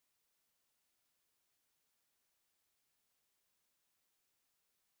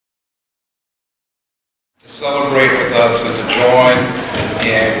celebrate with us and to join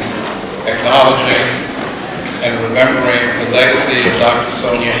in acknowledging and remembering the legacy of Dr.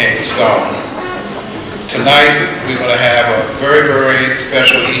 Sonia Haynes Stone. Tonight, we're going to have a very, very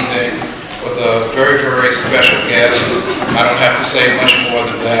special evening with a very, very special guest. I don't have to say much more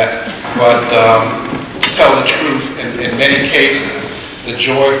than that, but to tell the truth, in many cases, the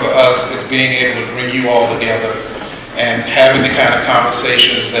joy for us is being able to bring you all together and having the kind of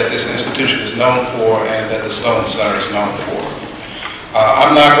conversations that this institution is known for and that the Stone Center is known for.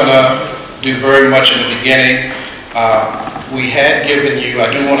 I'm not going to do very much in the beginning. We had given you, I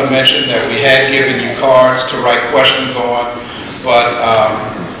do want to mention that we had given you cards to write questions on, but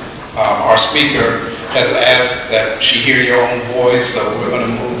our speaker has asked that she hear your own voice, so we're going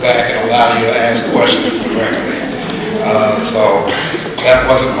to move back and allow you to ask questions directly. So that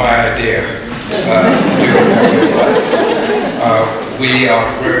wasn't my idea. We are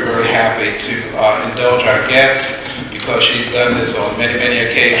very, very happy to indulge our guests because she's done this on many, many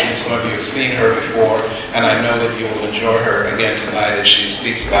occasions. Some of you have seen her before, and I know that you will enjoy her again tonight as she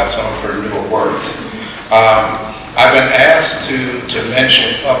speaks about some of her newer works. I've been asked to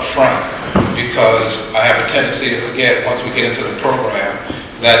mention up front, because I have a tendency to forget once we get into the program,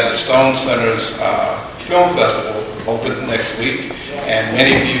 that the Stone Center's Film Festival opened next week, and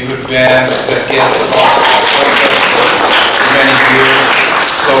many of you have been good guests of our film festival for many years.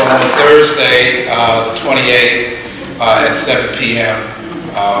 So on Thursday, the 28th, at 7 p.m.,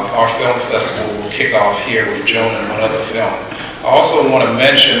 our film festival will kick off here with Joan and one other film. I also want to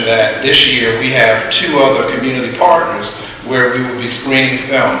mention that this year we have two other community partners where we will be screening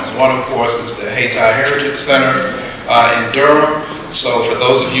films. One, of course, is the Hayti Heritage Center in Durham. So for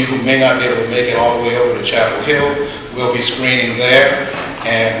those of you who may not be able to make it all the way over to Chapel Hill, we'll be screening there.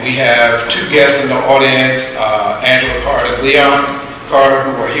 And we have two guests in the audience, Angela Carter and Leon Carter,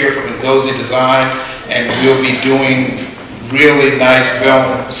 who are here from Ngozi Design, and we'll be doing really nice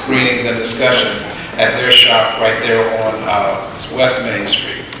film screenings and discussions at their shop right there on West Main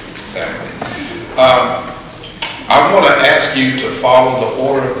Street. Exactly. I want to ask you to follow the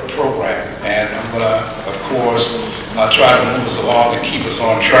order of the program, and I'm going to, of course, try to move us along and keep us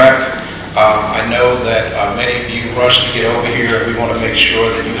on track. I know that many of you rush to get over here, and we want to make sure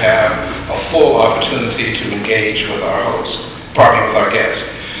that you have a full opportunity to engage with our hosts, with our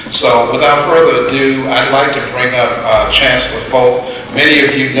guests. So without further ado, I'd like to bring up Chancellor Folt. Many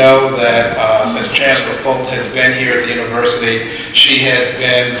of you know that since Chancellor Folt has been here at the university, she has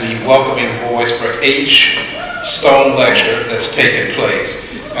been the welcoming voice for each Stone lecture that's taken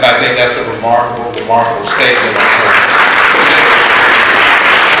place. And I think that's a remarkable, remarkable statement of her.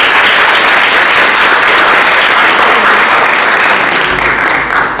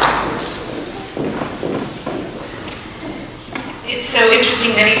 It's so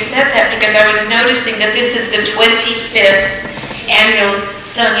interesting that he said that, because I was noticing that this is the 25th annual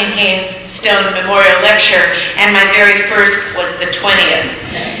Sonia Haynes Stone Memorial Lecture, and my very first was the 20th.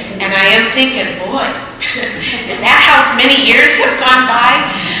 And I am thinking, boy, is that how many years have gone by?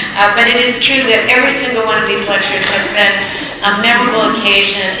 But it is true that every single one of these lectures has been a memorable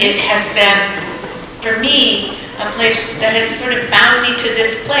occasion. It has been, for me, a place that has sort of bound me to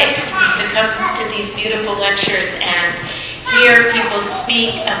this place, is to come to these beautiful lectures and hear people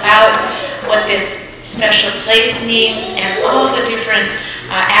speak about what this special place means and all the different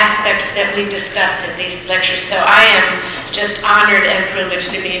aspects that we've discussed in these lectures. So I am just honored and privileged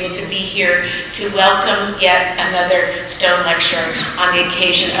to be able to be here to welcome yet another Stone lecture on the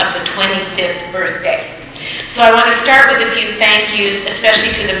occasion of the 25th birthday. So I want to start with a few thank yous,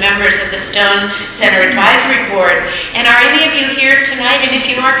 especially to the members of the Stone Center Advisory Board. And are any of you here tonight? And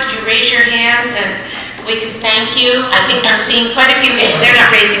if you are, could you raise your hands and we can thank you. I think I'm seeing quite a few people. They're not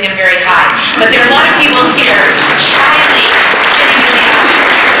raising them very high, but there are a lot of people here shyly sitting in the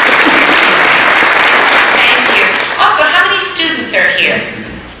audience. Thank you. Also, how many students are here?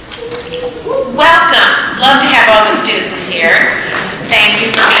 Welcome. Love to have all the students here. Thank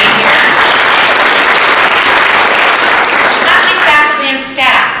you for being here. Lovely faculty and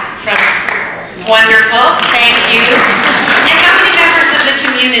staff from wonderful. Thank you. And how many members of the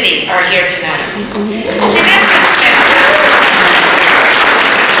community are here tonight? See, this is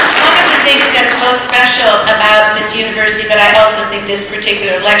one of the things that's most special about this university, but I also think this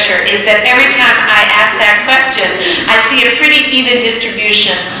particular lecture, is that every time I ask that question, I see a pretty even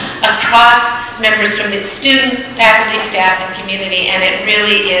distribution across members from the students, faculty, staff, and community, and it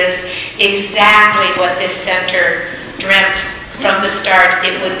really is exactly what this center dreamt from the start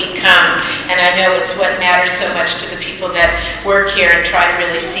it would become. And I know it's what matters so much to the people that work here and try to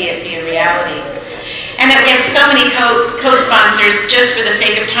really see it be a reality. And and that we have so many co-sponsors. Just for the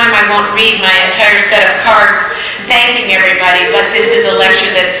sake of time, I won't read my entire set of cards thanking everybody, but this is a lecture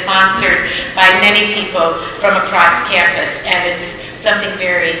that's sponsored by many people from across campus, and it's something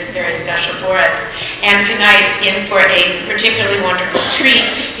very, very special for us. And tonight, in for a particularly wonderful treat,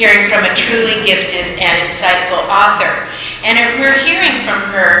 hearing from a truly gifted and insightful author. And we're hearing from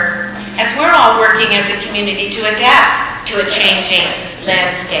her as we're all working as a community to adapt to a changing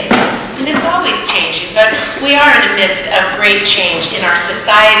landscape. And it's always changing, but we are in the midst of great change in our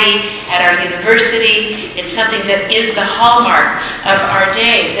society, at our university. It's something that is the hallmark of our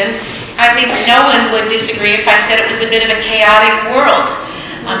days. And I think no one would disagree if I said it was a bit of a chaotic world.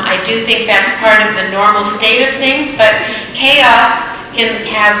 I do think that's part of the normal state of things, but chaos can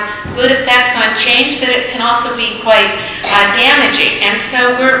have good effects on change, but it can also be quite damaging. And so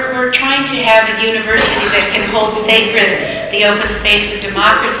we're trying to have a university that can hold sacred the open space of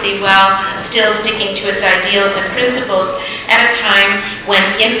democracy while still sticking to its ideals and principles at a time when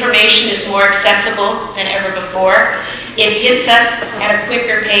information is more accessible than ever before. It hits us at a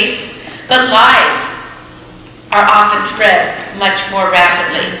quicker pace, but lies are often spread much more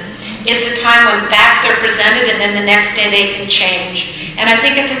rapidly. It's a time when facts are presented and then the next day they can change. And I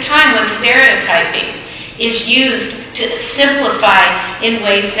think it's a time when stereotyping is used to simplify in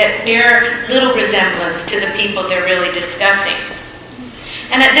ways that bear little resemblance to the people they're really discussing.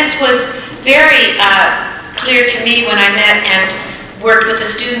 And this was very clear to me when I met and worked with the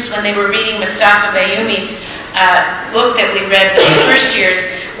students when they were reading Mustafa Bayoumy's book that we read with the first years.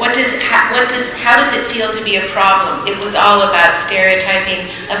 How does it feel to be a problem? It was all about stereotyping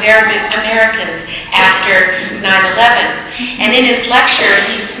of Americans after 9/11. And in his lecture,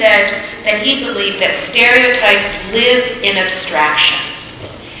 he said that he believed that stereotypes live in abstraction.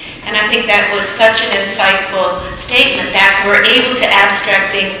 And I think that was such an insightful statement, that we're able to abstract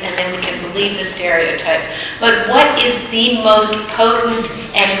things and then we can believe the stereotype. But what is the most potent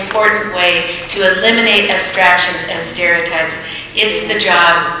and important way to eliminate abstractions and stereotypes? It's the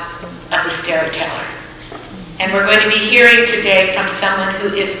job of the storyteller. And we're going to be hearing today from someone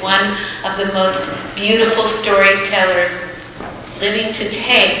who is one of the most beautiful storytellers living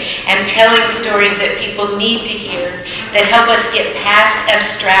today and telling stories that people need to hear, that help us get past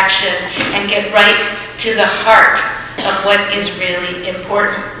abstraction and get right to the heart of what is really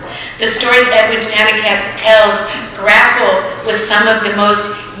important. The stories Edwidge Danticat tells grapple with some of the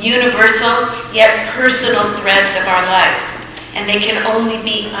most universal yet personal threads of our lives. And they can only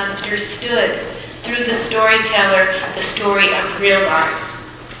be understood through the storyteller, the story of real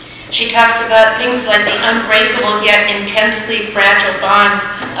lives. She talks about things like the unbreakable yet intensely fragile bonds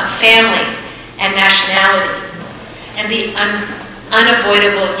of family and nationality, and the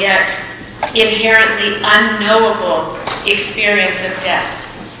unavoidable yet inherently unknowable experience of death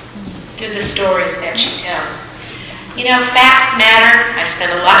through the stories that she tells. You know, facts matter. I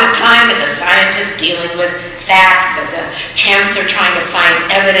spend a lot of time as a scientist dealing with facts, as a chancellor trying to find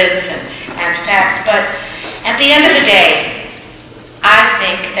evidence and facts, but at the end of the day, I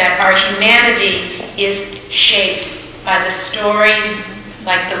think that our humanity is shaped by the stories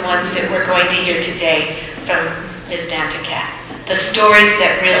like the ones that we're going to hear today from Ms. Danticat. The stories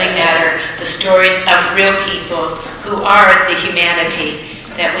that really matter, the stories of real people who are the humanity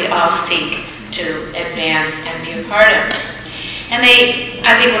that we all seek to advance and be a part of. And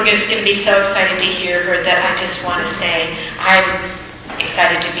I think we're just going to be so excited to hear her that I just want to say I'm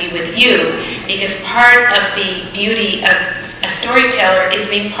excited to be with you, because part of the beauty of a storyteller is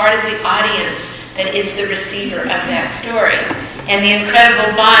being part of the audience that is the receiver of that story, and the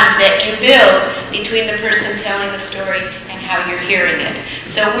incredible bond that you build between the person telling the story and how you're hearing it.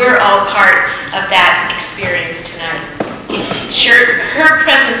 So we're all part of that experience tonight. Sure, her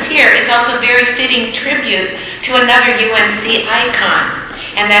presence here is also a very fitting tribute to another UNC icon,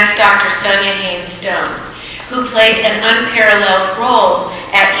 and that's Dr. Sonia Haynes-Stone, who played an unparalleled role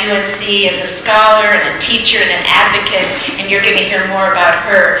at UNC as a scholar and a teacher and an advocate, and you're going to hear more about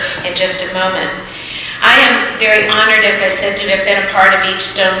her in just a moment. I am very honored, as I said, to have been a part of each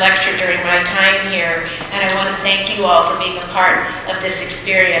Stone lecture during my time here, and I want to thank you all for being a part of this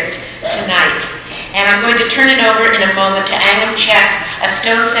experience tonight. And I'm going to turn it over in a moment to UNC-Ch, a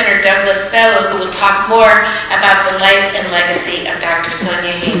Stone Center Douglas Fellow, who will talk more about the life and legacy of Dr.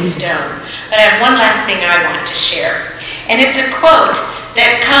 Sonia Haynes-Stone. But I have one last thing I want to share, and it's a quote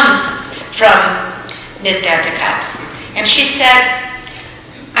that comes from Ms. Danticat. And she said,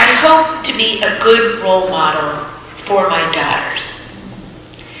 "I hope to be a good role model for my daughters."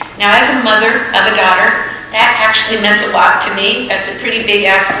 Now, as a mother of a daughter, that actually meant a lot to me. That's a pretty big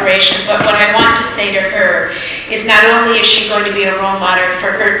aspiration, but what I want to say to her is not only is she going to be a role model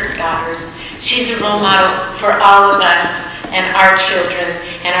for her daughters, she's a role model for all of us and our children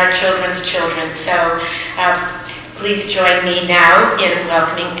and our children's children. So please join me now in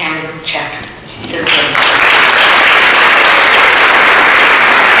welcoming Edwidge to the table.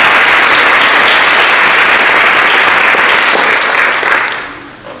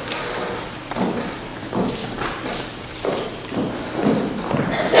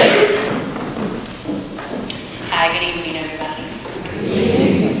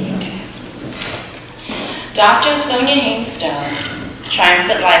 Dr. Sonia Haynes Stone,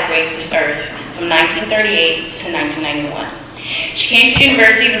 triumphant life graced this earth from 1938 to 1991. She came to the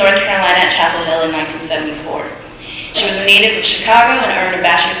University of North Carolina at Chapel Hill in 1974. She was a native of Chicago and earned a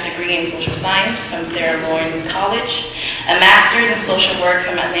bachelor's degree in social science from Sarah Lawrence College, a master's in social work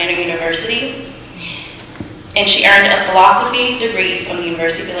from Atlanta University, and she earned a philosophy degree from the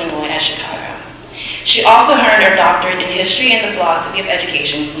University of Illinois at Chicago. She also earned her doctorate in history and the philosophy of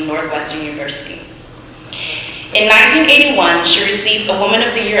education from Northwestern University. In 1981, she received a Woman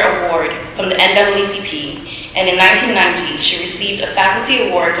of the Year award from the NAACP, and in 1990, she received a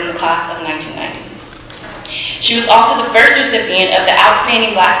faculty award from the class of 1990. She was also the first recipient of the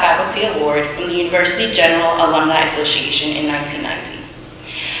Outstanding Black Faculty Award from the University General Alumni Association in 1990.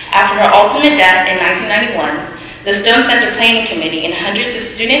 After her ultimate death in 1991, the Stone Center Planning Committee and hundreds of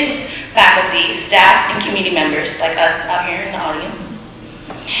students, faculty, staff, and community members like us out here in the audience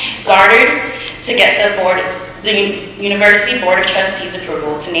gathered to get the University Board of Trustees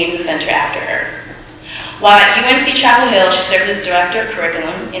approval to name the center after her. While at UNC Chapel Hill, she served as Director of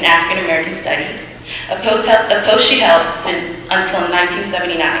Curriculum in African American Studies, a post she held until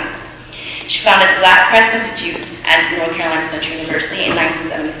 1979. She founded the Black Press Institute at North Carolina Central University in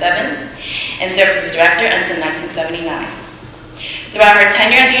 1977 and served as Director until 1979. Throughout her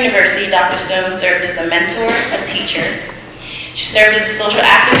tenure at the university, Dr. Stone served as a mentor, a teacher. She served as a social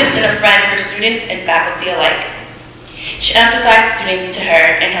activist and a friend for students and faculty alike. She emphasized students to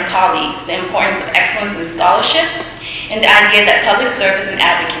her and her colleagues the importance of excellence in scholarship and the idea that public service and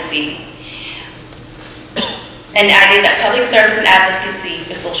advocacy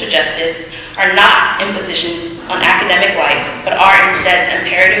for social justice are not impositions on academic life, but are instead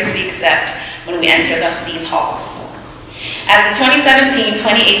imperatives we accept when we enter these halls. As the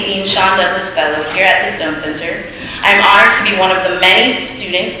 2017-2018 Sean Douglas Fellow here at the Stone Center, I am honored to be one of the many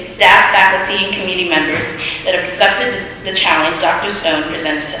students, staff, faculty, and community members that have accepted the challenge Dr. Stone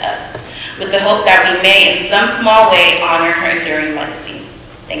presented to us, with the hope that we may, in some small way, honor her enduring legacy.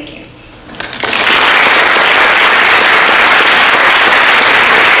 Thank you.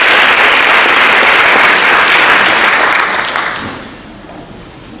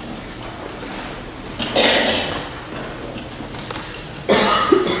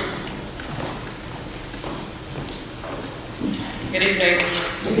 Good evening.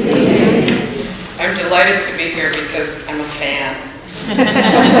 I'm delighted to be here because I'm a fan.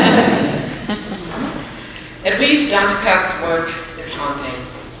 Edwidge Danticat's work is haunting.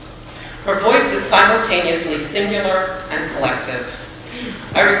 Her voice is simultaneously singular and collective.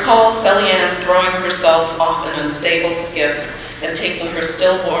 I recall Celianne throwing herself off an unstable skiff and taking her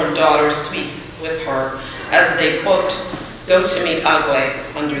stillborn daughter Suisse with her as they, quote, go to meet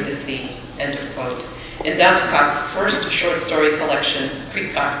Agwe under the sea, end of quote, in Danticat's first short story collection,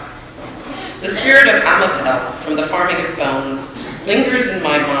 Krika. The spirit of Amabel from The Farming of Bones lingers in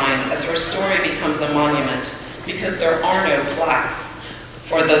my mind as her story becomes a monument because there are no plaques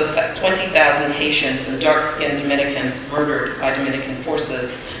for the 20,000 Haitians and dark-skinned Dominicans murdered by Dominican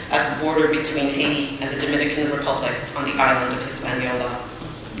forces at the border between Haiti and the Dominican Republic on the island of Hispaniola.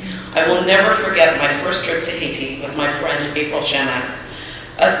 I will never forget my first trip to Haiti with my friend April Shamak.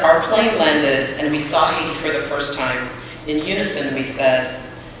 As our plane landed and we saw Haiti for the first time, in unison we said,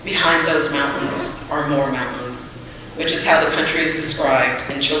 behind those mountains are more mountains, which is how the country is described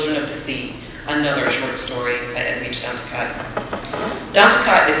in Children of the Sea, another short story by Edwidge Danticat.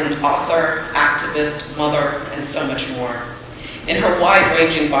 Danticat is an author, activist, mother, and so much more. In her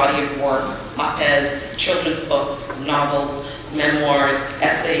wide-ranging body of work, op-eds, children's books, novels, memoirs,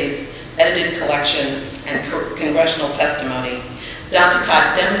 essays, edited collections, and congressional testimony,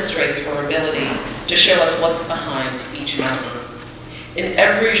 Danticat demonstrates her ability to show us what's behind each mountain. In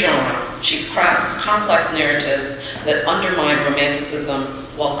every genre, she crafts complex narratives that undermine romanticism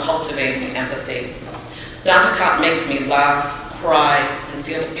while cultivating empathy. Danticat makes me laugh, cry, and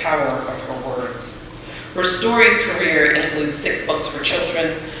feel the power of her words. Her storied career includes 6 books for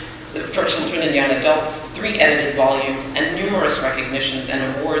children and young adults, 3 edited volumes, and numerous recognitions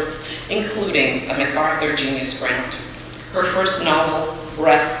and awards, including a MacArthur Genius Grant. Her first novel,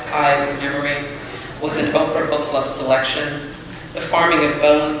 Breath, Eyes, Memory, was an Oprah Book Club selection. The Farming of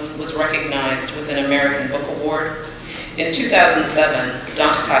Bones was recognized with an American Book Award. In 2007,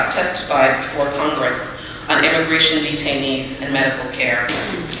 Danticat testified before Congress on immigration detainees and medical care.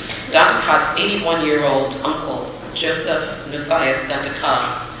 Danticat's 81-year-old uncle, Joseph Nosias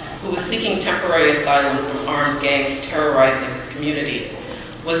Danticat, who was seeking temporary asylum from armed gangs terrorizing his community,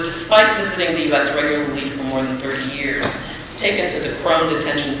 was, despite visiting the U.S. regularly for more than 30 years, taken to the Crone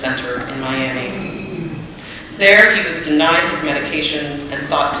Detention Center in Miami. There, he was denied his medications and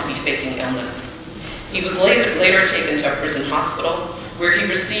thought to be faking illness. He was later taken to a prison hospital, where he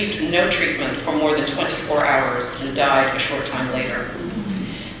received no treatment for more than 24 hours and died a short time later.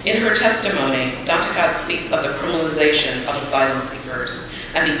 In her testimony, Danticat speaks of the criminalization of asylum seekers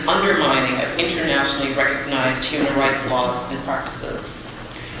and the undermining of internationally recognized human rights laws and practices.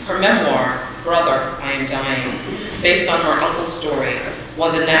 Her memoir, Brother, I Am Dying, based on her uncle's story,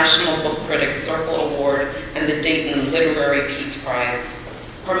 won the National Book Critics Circle Award and the Dayton Literary Peace Prize.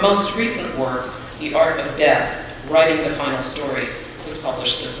 Her most recent work, The Art of Death, Writing the Final Story, was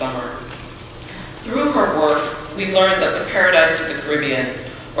published this summer. Through her work, we learned that the Paradise of the Caribbean,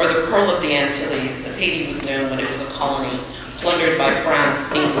 or the Pearl of the Antilles, as Haiti was known when it was a colony, plundered by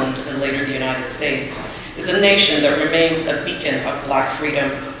France, England, and later the United States, is a nation that remains a beacon of Black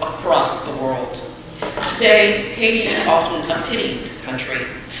freedom across the world. Today, Haiti is often a pitied country.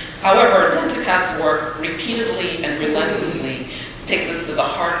 However, Danticat's work repeatedly and relentlessly takes us to the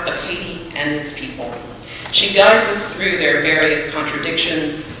heart of Haiti and its people. She guides us through their various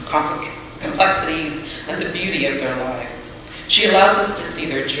contradictions, complexities, and the beauty of their lives. She allows us to see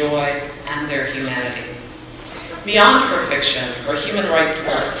their joy and their humanity. Beyond her fiction, her human rights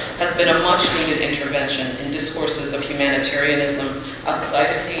work has been a much-needed intervention in discourses of humanitarianism outside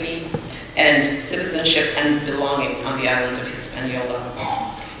of Haiti and citizenship and belonging on the island of Hispaniola.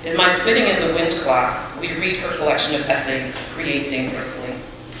 In my Spinning in the Wind class, we read her collection of essays, Create Dangerously.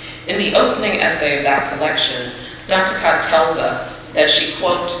 In the opening essay of that collection, Danticat tells us that she,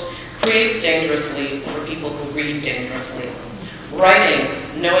 quote, creates dangerously for people who read dangerously.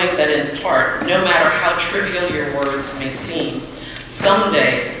 Writing, knowing that in part, no matter how trivial your words may seem,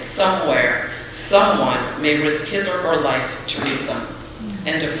 someday, somewhere, someone may risk his or her life to read them.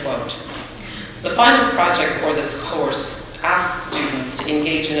 End of quote. The final project for this course asks students to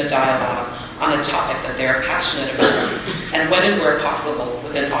engage in a dialogue on a topic that they are passionate about, and when and where possible,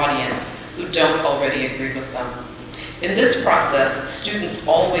 with an audience who don't already agree with them. In this process, students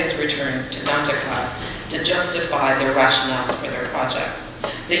always return to Danticat to justify their rationales for their projects.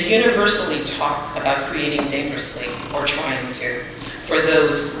 They universally talk about creating dangerously, or trying to, for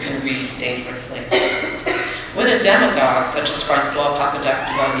those who can read dangerously. When a demagogue, such as Francois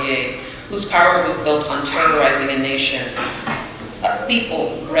Papadakdoualier, whose power was built on terrorizing a nation,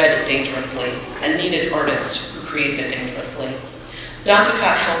 people read dangerously and needed artists who created dangerously.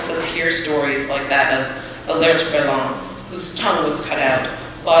 Danticat helps us hear stories like that of Alert Belance, whose tongue was cut out,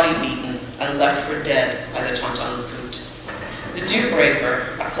 body beaten, and left for dead by the Tonton Luput. The Dew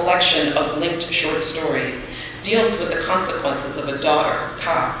Breaker, a collection of linked short stories, deals with the consequences of a daughter,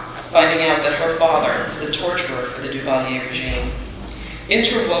 Ka, finding out that her father was a torturer for the Duvalier regime.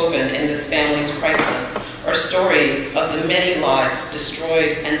 Interwoven in this family's crisis are stories of the many lives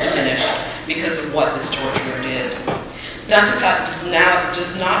destroyed and diminished because of what this torturer did. Danticat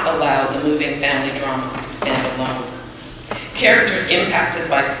does not allow the moving family drama to stand alone. Characters impacted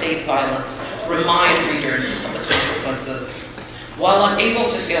by state violence remind readers of the consequences. While unable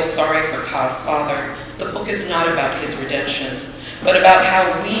to feel sorry for Ka's father, the book is not about his redemption, but about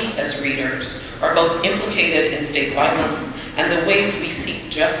how we as readers are both implicated in state violence and the ways we seek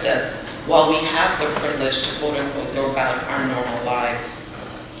justice while we have the privilege to quote-unquote go about our normal lives.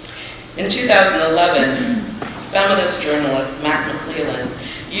 In 2011, feminist journalist Mac McClellan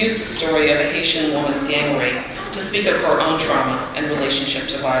used the story of a Haitian woman's gang rape to speak of her own trauma and relationship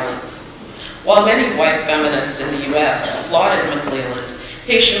to violence. While many white feminists in the US applauded McClellan,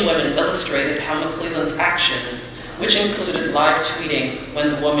 Haitian women illustrated how McClellan's actions, which included live tweeting when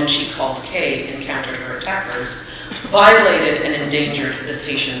the woman she called Kay encountered her attackers, violated and endangered this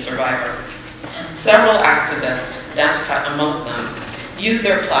Haitian survivor. Several activists, Danticat among them, used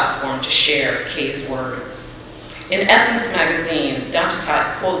their platform to share Kay's words. In Essence magazine,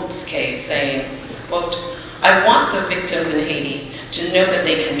 Danticat quotes Kay saying, quote, I want the victims in Haiti to know that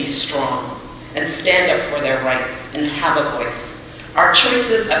they can be strong and stand up for their rights and have a voice. Our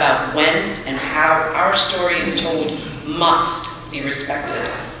choices about when and how our story is told must be respected.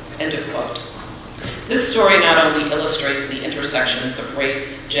 End of quote. This story not only illustrates the intersections of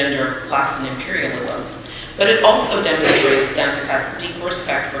race, gender, class, and imperialism, but it also demonstrates Danticat's deep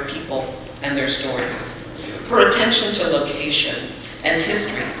respect for people and their stories. Her attention to location and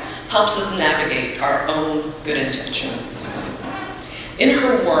history helps us navigate our own good intentions. In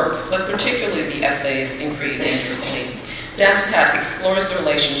her work, but particularly the essays in Create Dangerously, Danticat explores the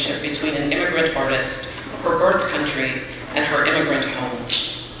relationship between an immigrant artist, her birth country, and her immigrant home,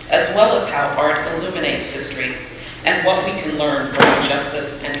 as well as how art illuminates history and what we can learn from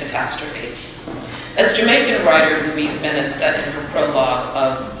injustice and catastrophe. As Jamaican writer Louise Bennett said in her prologue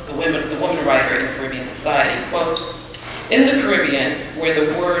of The Woman Writer in Caribbean Society, quote, "In the Caribbean, where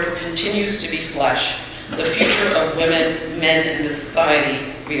the word continues to be flesh, the future of women, men in the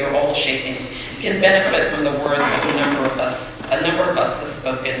society we are all shaping can benefit from the words of a number of us have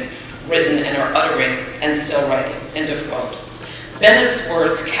spoken, written, and are uttering, and still writing," end of quote. Bennett's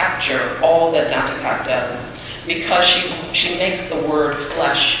words capture all that Danticat does because she makes the word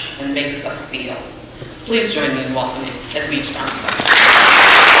flesh and makes us feel. Please join me in welcoming Edwidge Danticat.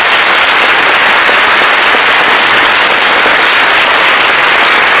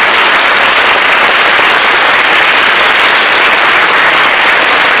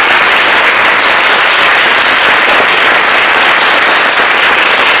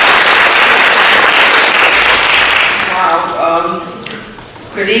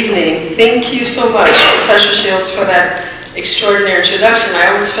 Good evening. Thank you so much, Professor Shields, for that extraordinary introduction. I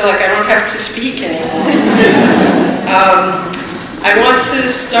almost feel like I don't have to speak anymore. I want to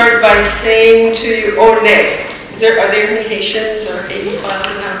start by saying to you, One. Are there any Haitians or Haiti files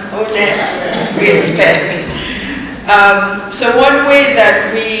in the house? One. Respect. So one way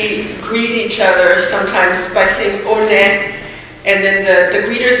that we greet each other sometimes by saying One, and then the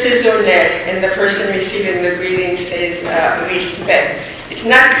greeter says One, and the person receiving the greeting says respect. It's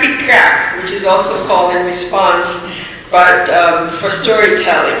not quick-crack, which is also called in response, but for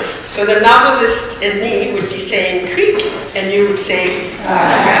storytelling. So the novelist in me would be saying quick, and you would say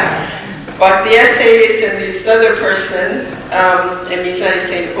but the essayist and this other person, and Mitsai is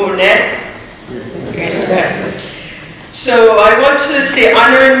saying One, respect. So I want to say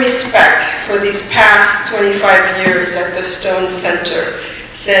honor and respect for these past 25 years at the Stone Center,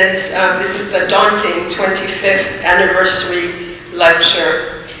 since this is the daunting 25th anniversary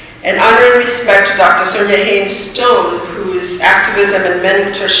lecture. And honor and respect to Dr. Sonia Haynes Stone, whose activism and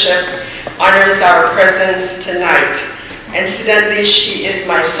mentorship honors our presence tonight. Incidentally, she is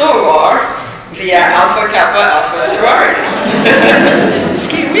my soror via Alpha Kappa Alpha sorority.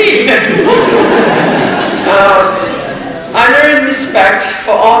 Excuse me. Honor and respect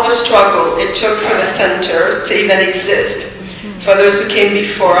for all the struggle it took for the center to even exist, for those who came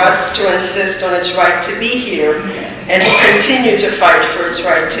before us to insist on its right to be here, and who continue to fight for its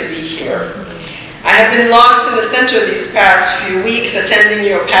right to be here. I have been lost in the center these past few weeks, attending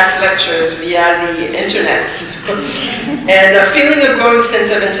your past lectures via the internets, and feeling a growing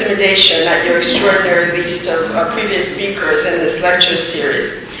sense of intimidation at your extraordinary list of previous speakers in this lecture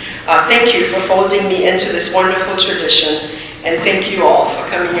series. Thank you for folding me into this wonderful tradition, and thank you all for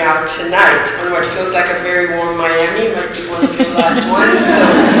coming out tonight on what feels like a very warm Miami. It might be one of your last ones, so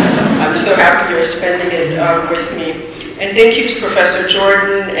I'm so happy you're spending it with me. And thank you to Professor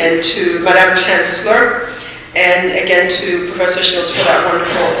Jordan and to Madame Chancellor, and again to Professor Shields for that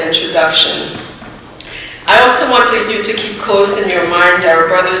wonderful introduction. I also want you to keep close in your mind our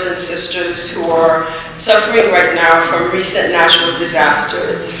brothers and sisters who are suffering right now from recent natural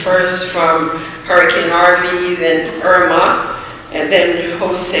disasters. First from Hurricane Harvey, then Irma, and then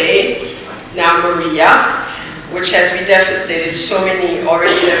Jose, now Maria, which has redevastated so many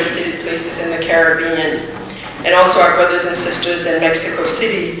already devastated places in the Caribbean. And also our brothers and sisters in Mexico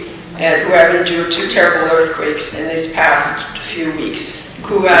City who have endured 2 terrible earthquakes in these past few weeks.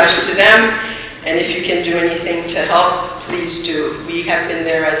 Courage to them, and if you can do anything to help, please do. We have been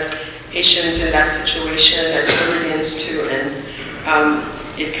there as Haitians in that situation, as Floridians too, and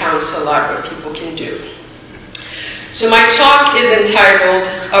it counts a lot what people can do. So my talk is entitled,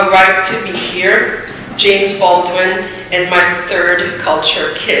 A Right to Be Here, James Baldwin and My Third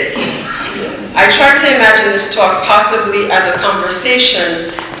Culture Kids. I tried to imagine this talk possibly as a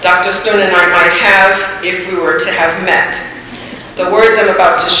conversation Dr. Stone and I might have if we were to have met. The words I'm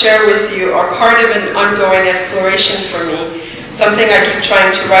about to share with you are part of an ongoing exploration for me, something I keep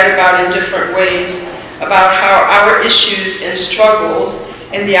trying to write about in different ways, about how our issues and struggles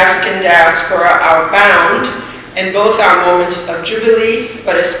in the African diaspora are bound in both our moments of jubilee,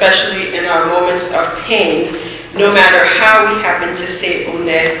 but especially in our moments of pain, no matter how we happen to say One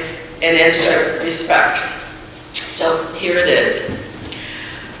and answer respect. So here it is.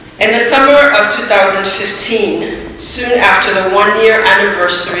 In the summer of 2015, soon after the 1-year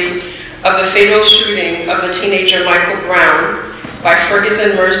anniversary of the fatal shooting of the teenager Michael Brown by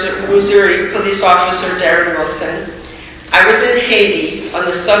Ferguson, Missouri police officer Darren Wilson. I was in Haiti, on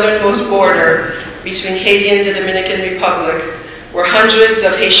the southernmost border between Haiti and the Dominican Republic, where hundreds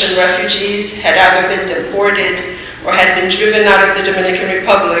of Haitian refugees had either been deported or had been driven out of the Dominican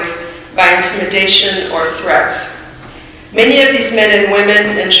Republic by intimidation or threats. Many of these men and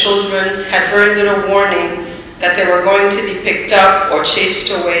women and children had very little warning that they were going to be picked up or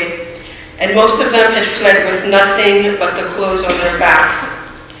chased away, and most of them had fled with nothing but the clothes on their backs.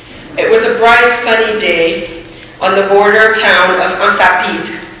 It was a bright, sunny day on the border town of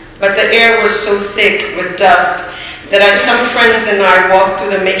Ansapid, but the air was so thick with dust that as some friends and I walked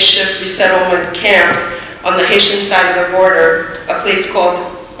through the makeshift resettlement camps on the Haitian side of the border, a place called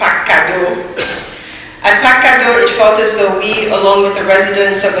Pacado. At Pacado, it felt as though we, along with the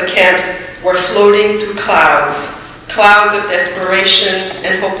residents of the camps, were floating through clouds of desperation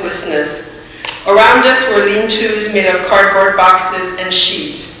and hopelessness. Around us were lean-tos made of cardboard boxes and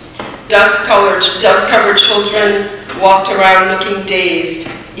sheets. Dust-covered children walked around looking dazed,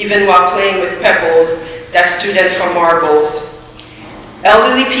 even while playing with pebbles that stood in for marbles.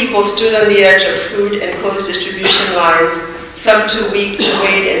 Elderly people stood on the edge of food and clothes distribution lines, some too weak to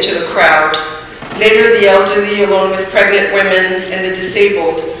wade into the crowd. Later, the elderly, along with pregnant women and the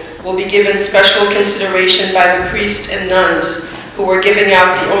disabled, will be given special consideration by the priests and nuns who were giving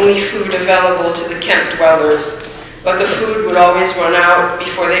out the only food available to the camp dwellers. But the food would always run out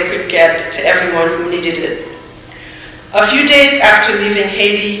before they could get to everyone who needed it. A few days after leaving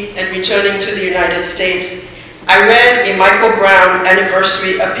Haiti and returning to the United States, I read a Michael Brown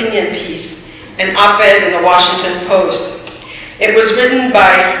anniversary opinion piece, an op-ed in the Washington Post. It was written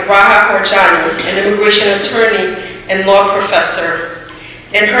by Raha Horjani, an immigration attorney and law professor.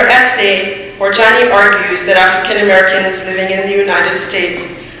 In her essay, Horjani argues that African Americans living in the United States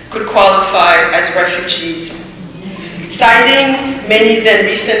could qualify as refugees. Citing many then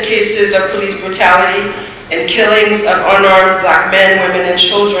recent cases of police brutality and killings of unarmed black men, women, and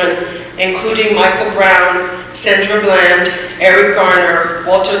children, including Michael Brown, Sandra Bland, Eric Garner,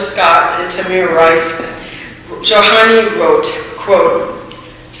 Walter Scott, and Tamir Rice, Johani wrote, quote,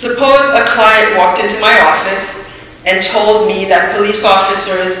 "Suppose a client walked into my office and told me that police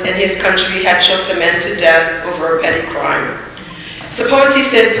officers in his country had choked a man to death over a petty crime. Suppose he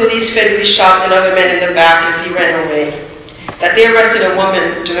said police fatally shot another man in the back as he ran away, that they arrested a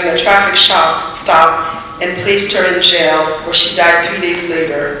woman during a traffic stop and placed her in jail where she died 3 days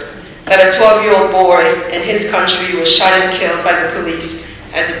later, that a 12-year-old boy in his country was shot and killed by the police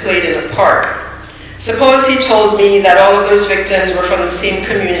as he played in a park. Suppose he told me that all of those victims were from the same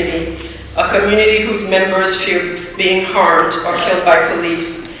community, a community whose members fear being harmed or killed by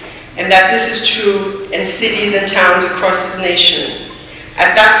police, and that this is true in cities and towns across this nation.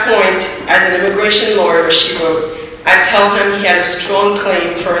 At that point, as an immigration lawyer," she wrote, "I'd tell him he had a strong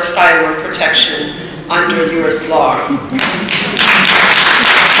claim for asylum protection under US law."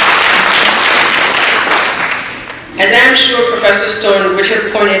 As I am sure Professor Stone would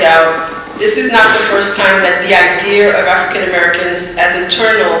have pointed out, this is not the first time that the idea of African Americans as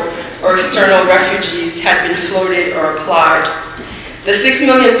internal or external refugees had been floated or applied. The 6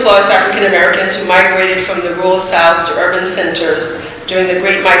 million plus African Americans who migrated from the rural South to urban centers during the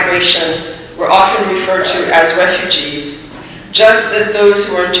Great Migration were often referred to as refugees, just as those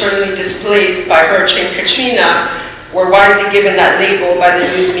who were internally displaced by Hurricane Katrina were widely given that label by the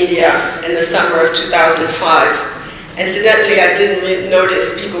news media in the summer of 2005. Incidentally, I didn't really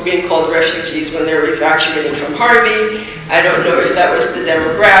notice people being called refugees when they were evacuating from Harvey. I don't know if that was the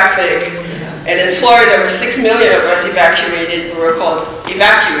demographic. And in Florida, there were 6 million of us evacuated. We were called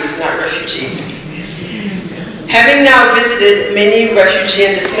evacuees, not refugees. Having now visited many refugee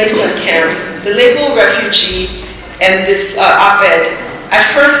and displacement camps, the label refugee and this op-ed at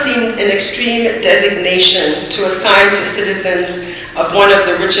first seemed an extreme designation to assign to citizens of one of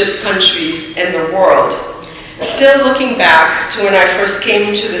the richest countries in the world. Still looking back to when I first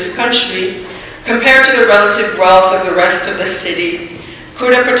came to this country, compared to the relative wealth of the rest of the city,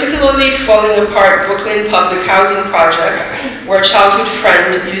 could a particularly falling apart Brooklyn public housing project, where a childhood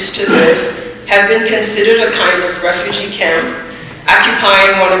friend used to live, have been considered a kind of refugee camp,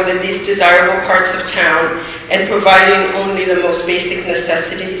 occupying one of the least desirable parts of town and providing only the most basic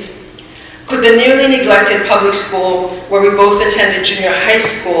necessities? Could the nearly neglected public school, where we both attended junior high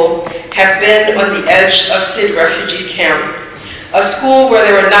school, have been on the edge of said refugee camp? A school where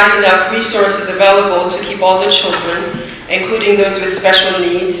there were not enough resources available to keep all the children, including those with special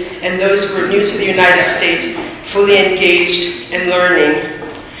needs and those who were new to the United States, fully engaged in learning.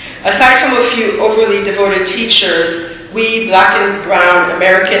 Aside from a few overly devoted teachers, we, black and brown,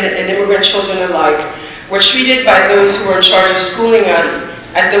 American and immigrant children alike, were treated by those who were in charge of schooling us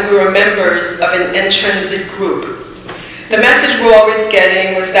as though we were members of an intrinsic group. The message we're always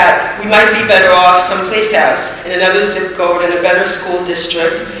getting was that we might be better off someplace else, in another zip code, in a better school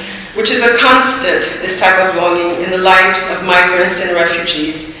district, which is a constant, this type of longing, in the lives of migrants and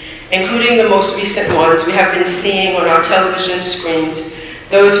refugees, including the most recent ones we have been seeing on our television screens,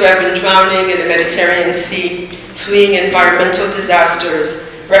 those who have been drowning in the Mediterranean Sea, fleeing environmental disasters,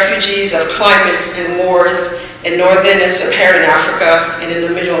 refugees of climates and wars in northern and sub-Saharan Africa and in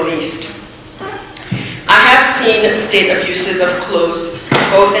the Middle East. I have seen state abuses up close,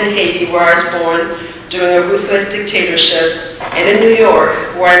 both in Haiti, where I was born, during a ruthless dictatorship, and in New York,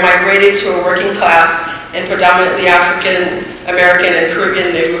 where I migrated to a working class and predominantly African American and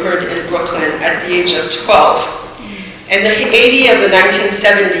Caribbean neighborhood in Brooklyn at the age of 12. In the Haiti of the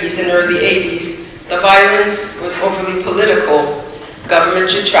 1970s and early 80s, the violence was overly political.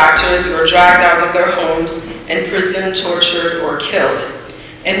 Government detractors were dragged out of their homes, imprisoned, tortured, or killed.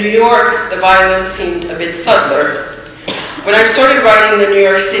 In New York, the violence seemed a bit subtler. When I started riding the New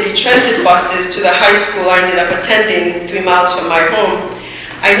York City transit buses to the high school I ended up attending 3 miles from my home,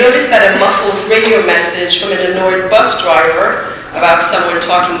 I noticed that a muffled radio message from an annoyed bus driver about someone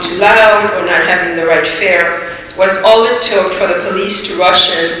talking too loud or not having the right fare was all it took for the police to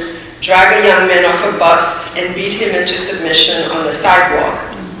rush in, drag a young man off a bus, and beat him into submission on the sidewalk.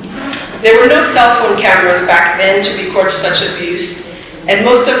 There were no cell phone cameras back then to record such abuse, and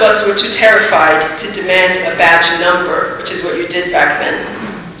most of us were too terrified to demand a badge number, which is what you did back then.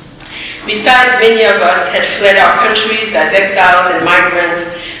 Besides, many of us had fled our countries as exiles and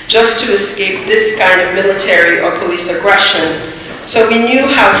migrants just to escape this kind of military or police aggression, so we knew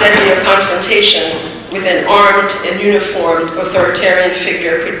how deadly a confrontation with an armed and uniformed authoritarian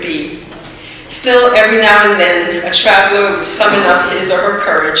figure could be. Still, every now and then, a traveler would summon up his or her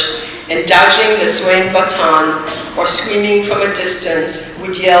courage, and dodging the swaying baton or screaming from a distance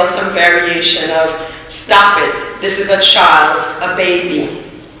would yell some variation of, "Stop it, this is a child, a baby."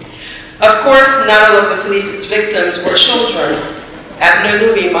 Of course, not all of the police's victims were children. Abner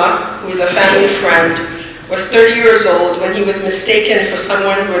Louima, who is a family friend, was 30 years old when he was mistaken for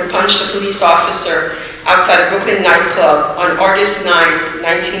someone who had punched a police officer outside a Brooklyn nightclub on August 9,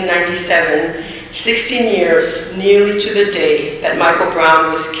 1997, 16 years, nearly to the day that Michael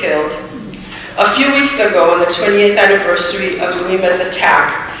Brown was killed. A few weeks ago, on the 20th anniversary of Louima's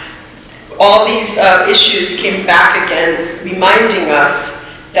attack, all these issues came back again, reminding us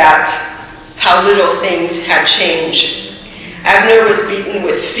that how little things had changed. Abner was beaten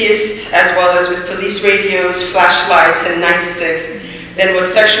with fists as well as with police radios, flashlights, and nightsticks, then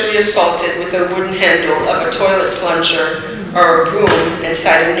was sexually assaulted with a wooden handle of a toilet plunger or a broom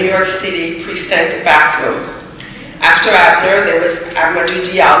inside a New York City precinct bathroom. After Abner, there was Amadou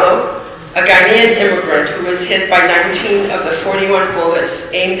Diallo, a Ghanaian immigrant who was hit by 19 of the 41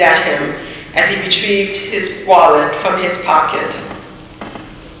 bullets aimed at him as he retrieved his wallet from his pocket.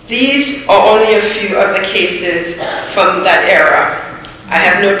 These are only a few of the cases from that era. I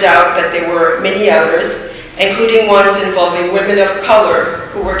have no doubt that there were many others, including ones involving women of color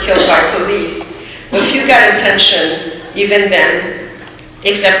who were killed by police, but few got attention even then,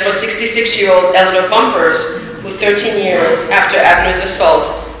 except for 66-year-old Eleanor Bumpers, who 13 years after Abner's assault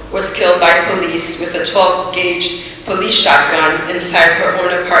was killed by police with a 12-gauge police shotgun inside her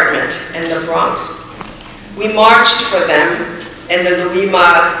own apartment in the Bronx. We marched for them in the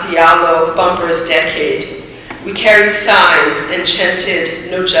Louima Diallo Bumpers decade. We carried signs and chanted,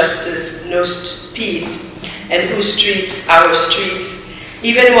 "No justice, no peace," and "Whose streets, our streets,"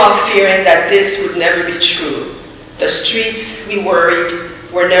 even while fearing that this would never be true. The streets, we worried,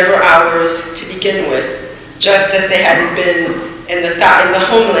 were never ours to begin with, just as they hadn't been in the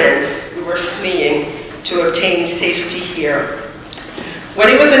homelands we were fleeing to obtain safety here. When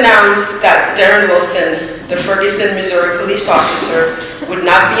it was announced that Darren Wilson, the Ferguson, Missouri police officer, would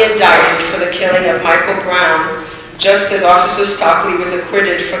not be indicted for the killing of Michael Brown, just as Officer Stockley was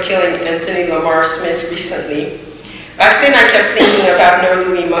acquitted for killing Anthony Lamar Smith recently, back then I kept thinking of Abner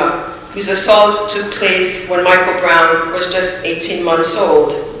Louima, whose assault took place when Michael Brown was just 18 months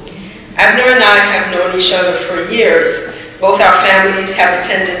old. Abner and I have known each other for years. Both our families have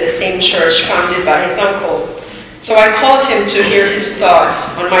attended the same church founded by his uncle. So I called him to hear his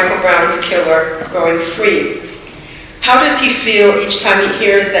thoughts on Michael Brown's killer going free. How does he feel each time he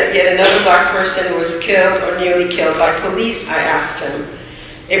hears that yet another black person was killed or nearly killed by police? I asked him.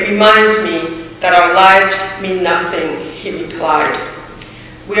 It reminds me that our lives mean nothing, he replied.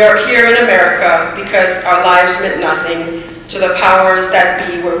 We are here in America because our lives meant nothing to the powers that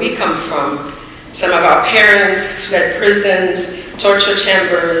be where we come from. Some of our parents fled prisons, torture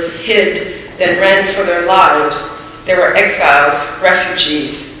chambers, hid, then ran for their lives. They were exiles,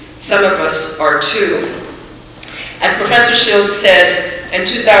 refugees. Some of us are too. As Professor Shields said, in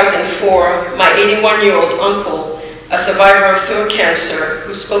 2004, my 81-year-old uncle, a survivor of throat cancer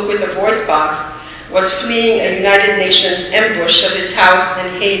who spoke with a voice box, was fleeing a United Nations ambush of his house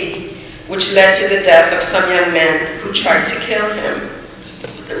in Haiti, which led to the death of some young men who tried to kill him,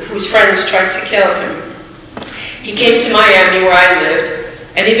 whose friends tried to kill him. He came to Miami where I lived,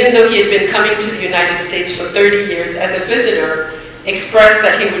 and even though he had been coming to the United States for 30 years as a visitor, expressed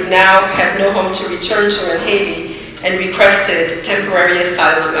that he would now have no home to return to in Haiti and requested temporary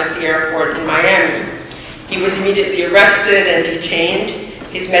asylum at the airport in Miami. He was immediately arrested and detained.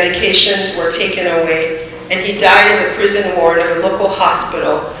 His medications were taken away, and he died in the prison ward of a local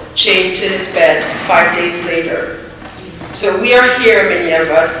hospital, chained to his bed 5 days later. So we are here, many of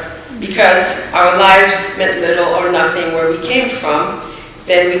us, because our lives meant little or nothing where we came from.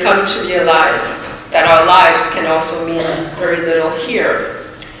 Then we come to realize that our lives can also mean very little here.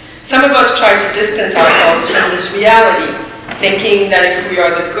 Some of us try to distance ourselves from this reality, thinking that if we are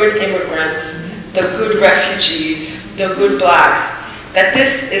the good immigrants, the good refugees, the good blacks, that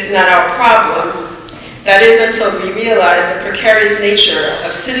this is not our problem. That is until we realize the precarious nature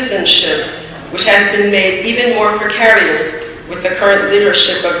of citizenship, which has been made even more precarious with the current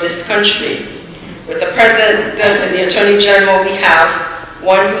leadership of this country. With the President and the Attorney General we have,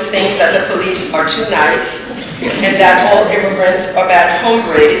 one who thinks that the police are too nice and that all immigrants are bad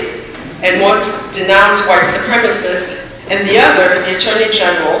hombres and want to denounce white supremacists, and the other, the Attorney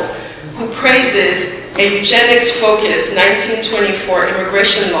General, who praises a eugenics-focused 1924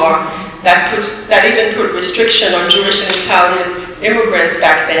 immigration law that even put restriction on Jewish and Italian immigrants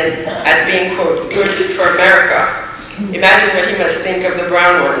back then as being, quote, good for America. Imagine what he must think of the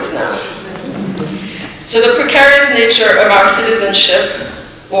brown ones now. So the precarious nature of our citizenship,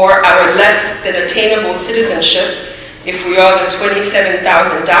 or our less than attainable citizenship, if we are the 27,000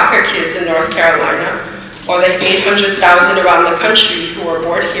 DACA kids in North Carolina, or the 800,000 around the country who were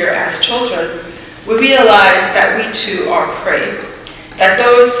born here as children, we realize that we too are prey. That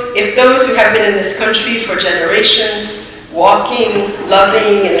if those who have been in this country for generations, walking,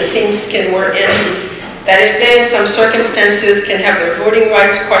 loving in the same skin we're in, that if they in some circumstances can have their voting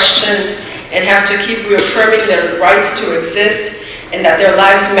rights questioned and have to keep reaffirming their rights to exist, and that their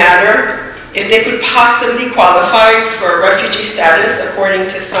lives matter, if they could possibly qualify for refugee status according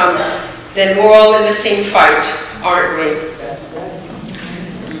to some, then we're all in the same fight, aren't we?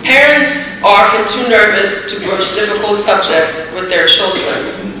 Parents are often too nervous to broach difficult subjects with their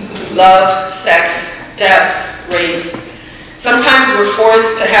children. Love, sex, death, race. Sometimes we're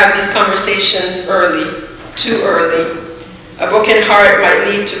forced to have these conversations early, too early. A broken heart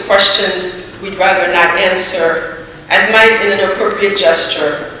might lead to questions we'd rather not answer, as might an inappropriate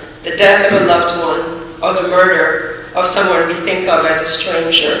gesture, the death of a loved one, or the murder of someone we think of as a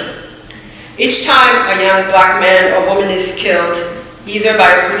stranger. Each time a young black man or woman is killed, either by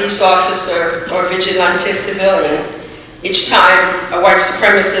a police officer or vigilante civilian, each time a white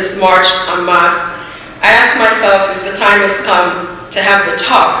supremacist march en masse, I ask myself if the time has come to have the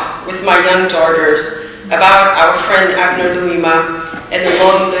talk with my young daughters about our friend Abner Louima and the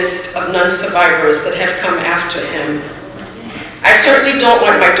long list of non-survivors that have come after him. I certainly don't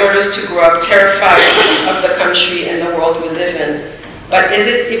want my daughters to grow up terrified of the country and the world we live in, but is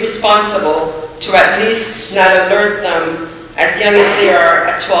it irresponsible to at least not alert them, as young as they are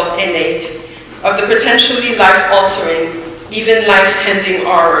at 12 and 8, of the potentially life-altering, even life-ending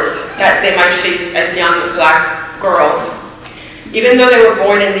horrors that they might face as young black girls? Even though they were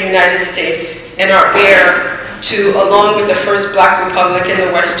born in the United States and are heir to, along with the first black republic in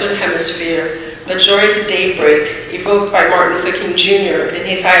the Western Hemisphere, the joyous daybreak evoked by Martin Luther King Jr. in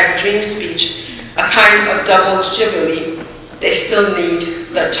his I Have a Dream speech, a kind of double jubilee, they still need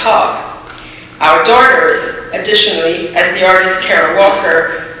the talk. Our daughters, additionally, as the artist Kara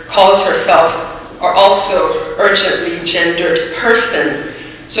Walker calls herself, are also urgently gendered person.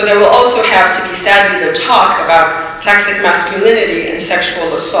 So there will also have to be, sadly, the talk about toxic masculinity and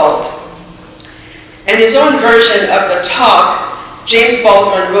sexual assault. In his own version of the talk, James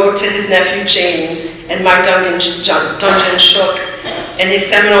Baldwin wrote to his nephew James, and my dungeon shook, in his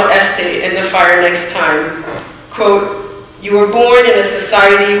seminal essay, In the Fire Next Time, quote, "You were born in a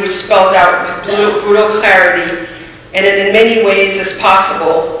society which spelled out with brutal clarity, and in as many ways as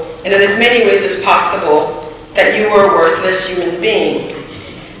possible, that you were a worthless human being."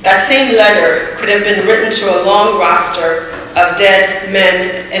 That same letter could have been written to a long roster of dead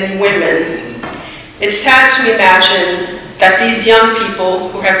men and women. It's sad to imagine that these young people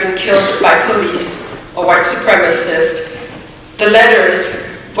who have been killed by police or white supremacists, the letters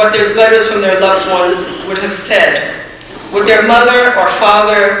what their letters from their loved ones would have said. Would their mother or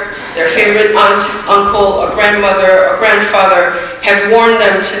father, their favorite aunt, uncle, or grandmother or grandfather have warned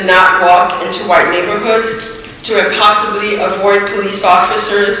them to not walk into white neighborhoods, to impossibly avoid police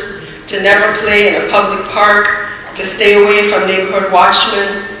officers, to never play in a public park, to stay away from neighborhood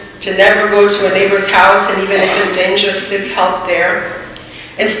watchmen, to never go to a neighbor's house and even if in danger, seek help there?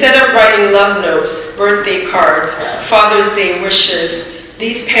 Instead of writing love notes, birthday cards, Father's Day wishes,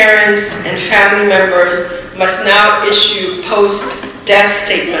 these parents and family members must now issue post-death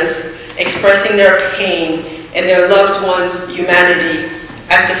statements expressing their pain and their loved ones' humanity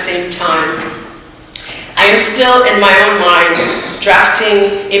at the same time. I am still in my own mind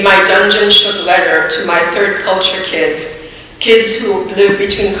drafting in my dungeon-shook letter to my third culture kids who live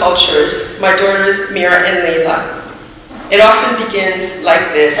between cultures, my daughters Mira and Layla. It often begins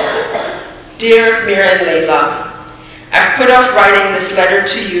like this. Dear Mira and Layla, I've put off writing this letter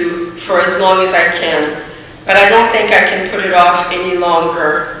to you for as long as I can, but I don't think I can put it off any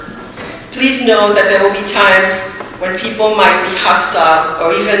longer. Please know that there will be times when people might be hostile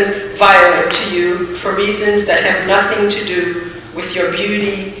or even violent to you for reasons that have nothing to do with your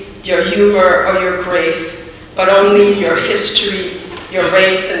beauty, your humor, or your grace, but only your history, your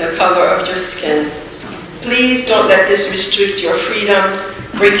race, and the color of your skin. Please don't let this restrict your freedom,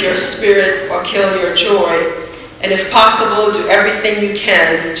 break your spirit, or kill your joy. And if possible, do everything you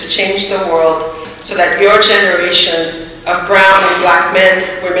can to change the world so that your generation of brown and black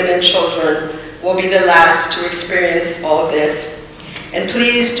men, women, and children will be the last to experience all this. And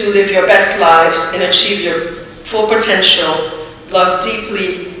please do live your best lives and achieve your full potential. Love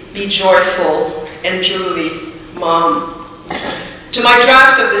deeply, be joyful, and truly, Mom. To my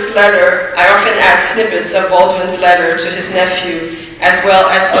draft of this letter, I often add snippets of Baldwin's letter to his nephew, as well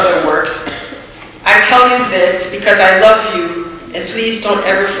as other works. I tell you this because I love you, and please don't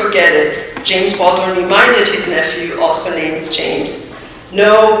ever forget it. James Baldwin reminded his nephew, also named James,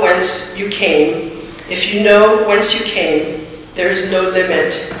 know whence you came. If you know whence you came, there is no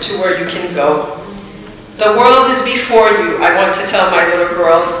limit to where you can go. The world is before you, I want to tell my little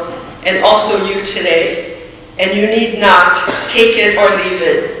girls, and also you today. And you need not take it or leave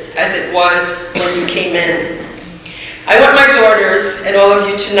it as it was when you came in. I want my daughters and all of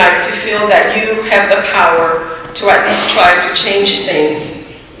you tonight to feel that you have the power to at least try to change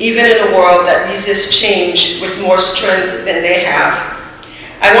things, even in a world that resists change with more strength than they have.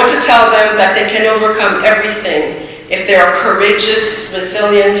 I want to tell them that they can overcome everything if they are courageous,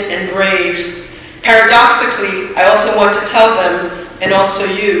 resilient, and brave. Paradoxically, I also want to tell them, and also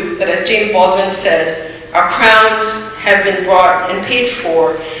you, that as James Baldwin said, our crowns have been brought and paid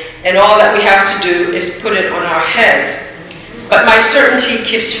for, and all that we have to do is put it on our heads. But my certainty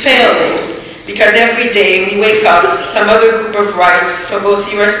keeps failing, because every day we wake up, some other group of rights for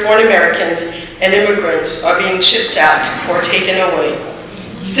both US-born Americans and immigrants are being chipped at or taken away.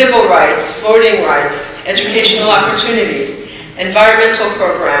 Civil rights, voting rights, educational opportunities, environmental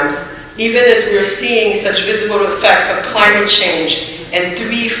programs, even as we're seeing such visible effects of climate change and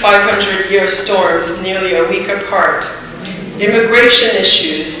 3 500-year storms nearly a week apart. Immigration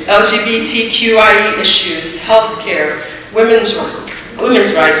issues, LGBTQIE issues, healthcare, women's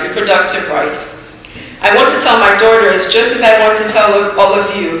rights, reproductive rights. I want to tell my daughters, just as I want to tell all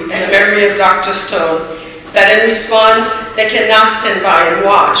of you, in the memory of Dr. Stone, that in response, they cannot stand by and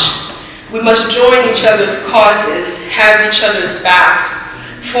watch. We must join each other's causes, have each other's backs,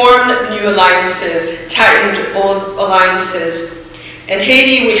 form new alliances, tighten old alliances. In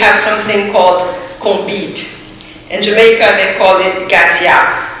Haiti, we have something called Combit. In Jamaica, they call it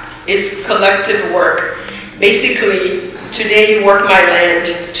Gatiap. It's collective work. Basically, today you work my land,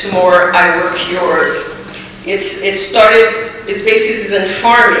 tomorrow I work yours. Its basis is in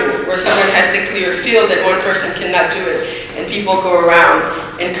farming, where someone has to clear a field and one person cannot do it, and people go around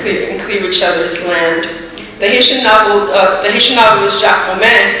and clear each other's land. The Haitian novelist Jacques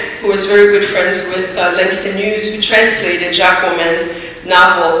Romain, who was very good friends with Langston Hughes, who translated Jacques Romain's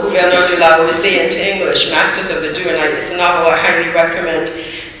novel, Gouverneur de la Rosée, into English, Masters of the Dew, and it's a novel I highly recommend,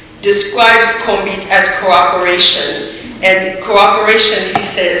 describes Combit as cooperation. And cooperation, he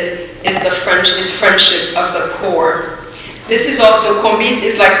says, is friendship of the poor. This is also, Combit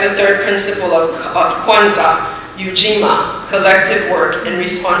is like the third principle of Kwanzaa, Ujima, collective work and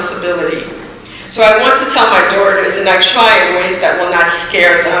responsibility. So I want to tell my daughters, and I try in ways that will not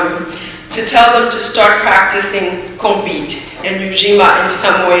scare them, to tell them to start practicing Combit and Ujima in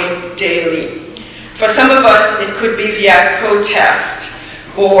some way daily. For some of us, it could be via protest,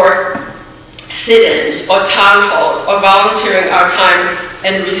 or sit-ins, or town halls, or volunteering our time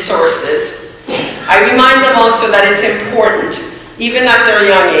and resources. I remind them also that it's important, even at their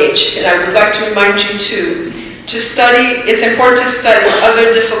young age. And I would like to remind you too, to study, it's important to study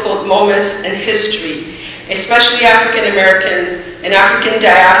other difficult moments in history, especially African American and African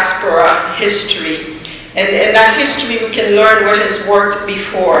diaspora history. And in that history, we can learn what has worked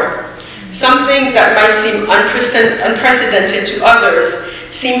before. Some things that might seem unprecedented to others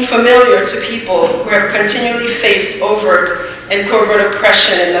seem familiar to people who have continually faced overt and covert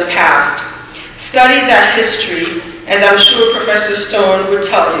oppression in the past. Study that history, as I'm sure Professor Stone would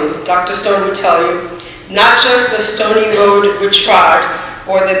tell you, Dr. Stone would tell you, not just the stony road we trod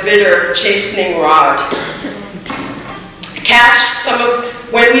or the bitter chastening rod.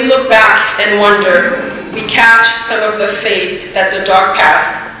 When we look back and wonder, we catch some of the faith that the dark past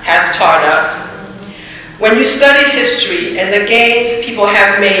has taught us. When you study history and the gains people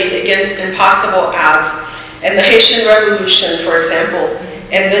have made against impossible odds, and the Haitian Revolution, for example,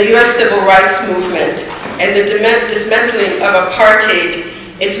 and the US Civil Rights Movement, and the dismantling of apartheid,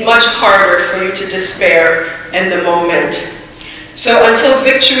 it's much harder for you to despair in the moment. So until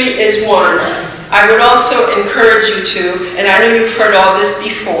victory is won, I would also encourage you to, and I know you've heard all this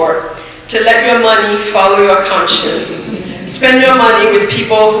before, to let your money follow your conscience. Spend your money with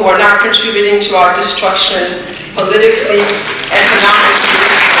people who are not contributing to our destruction politically, economically,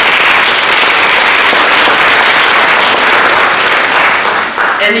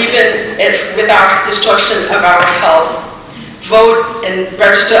 and even with our destruction of our health. Vote and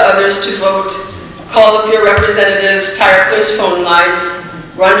register others to vote. Call up your representatives, tie up those phone lines,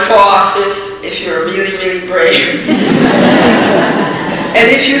 run for office if you're really, really brave. And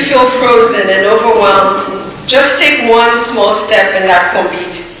if you feel frozen and overwhelmed, just take one small step in that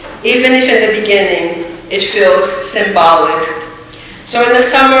convite, even if in the beginning it feels symbolic. So in the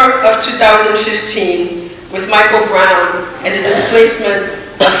summer of 2015, with Michael Brown and the displacement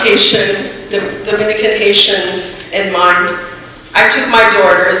of Dominican Haitians in mind, I took my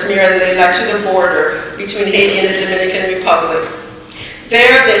daughters, Mira and Leila, to the border between Haiti and the Dominican Republic.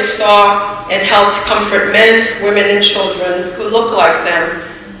 There they saw and helped comfort men, women, and children who look like them,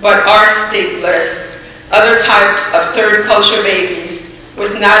 but are stateless, other types of third culture babies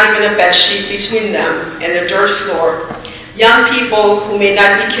with not even a bed sheet between them and the dirt floor, young people who may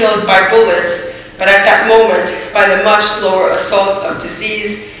not be killed by bullets, but at that moment by the much slower assault of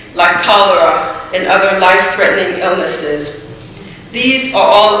disease like cholera and other life-threatening illnesses. These are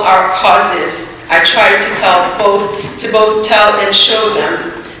all our causes. I try to both tell and show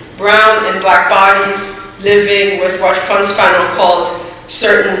them, brown and black bodies living with what Frantz Fanon called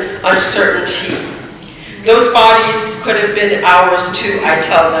certain uncertainty. Those bodies could have been ours too, I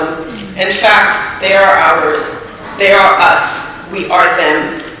tell them. In fact, they are ours. They are us. We are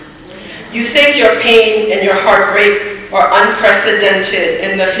them. You think your pain and your heartbreak are unprecedented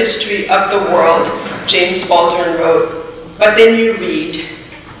in the history of the world, James Baldwin wrote. But then you read,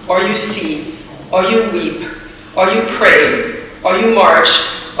 or you see, or you weep, or you pray, or you march,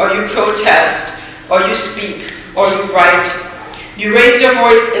 or you protest, or you speak, or you write. You raise your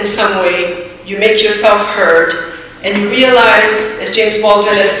voice in some way, you make yourself heard, and you realize, as James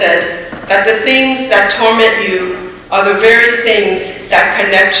Baldwin has said, that the things that torment you are the very things that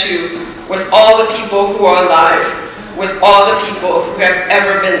connect you with all the people who are alive, with all the people who have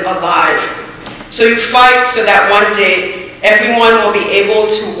ever been alive. So you fight so that one day, everyone will be able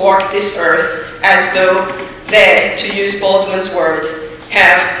to walk this earth as though they, to use Baldwin's words,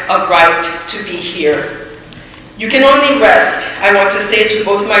 have a right to be here. You can only rest, I want to say to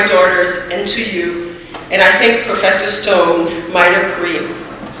both my daughters and to you, and I think Professor Stone might agree.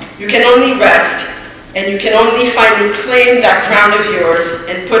 You can only rest, and you can only finally claim that crown of yours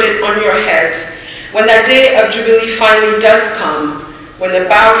and put it on your heads when that day of Jubilee finally does come, when the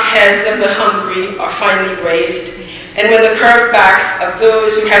bowed heads of the hungry are finally raised, and when the curved backs of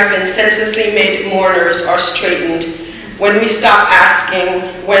those who have been senselessly made mourners are straightened, when we stop asking,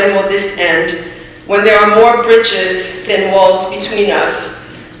 when will this end? When there are more bridges than walls between us,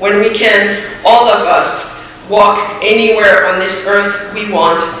 when we can, all of us, walk anywhere on this earth we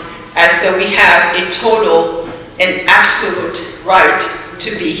want, as though we have a total and absolute right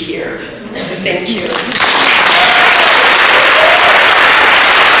to be here. Thank you.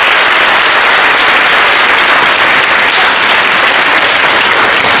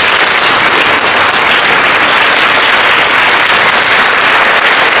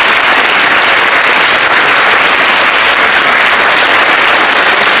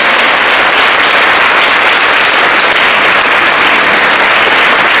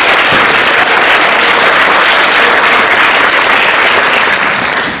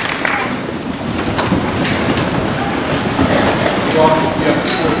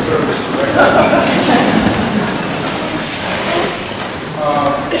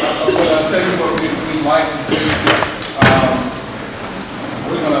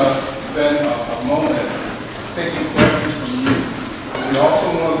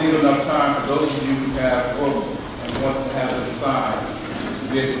 leave enough time for those of you who have books and want to have them signed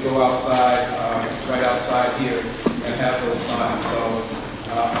to be able to go outside, right outside here, and have those signed. So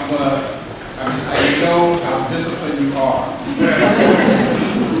I'm gonna. I know how disciplined you are.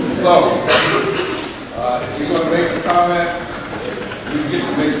 So, if you're going to make a comment, you get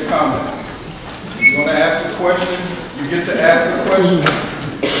to make a comment. If you're going to ask a question, you get to ask a question.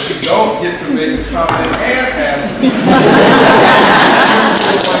 But you don't get to make a comment and ask a question.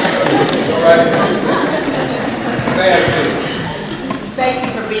 All right? Stand, please. Thank you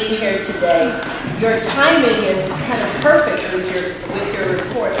for being here today. Your timing is kind of perfect with your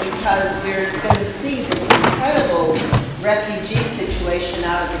report because we're going to see this incredible refugee situation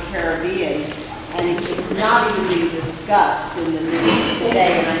out of the Caribbean, and it's not even being discussed in the news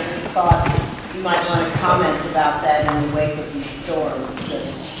today, and I just thought you might want to comment about that in the wake of these storms.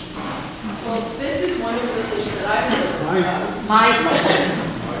 Well, this is one of the issues that I was...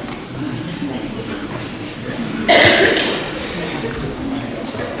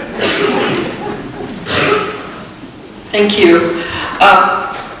 Thank you.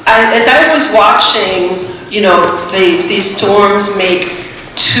 As I was watching, these storms make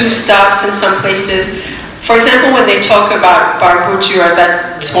 2 stops in some places. For example, when they talk about Barbuda,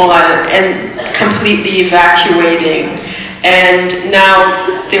 that small island, and completely evacuating, and now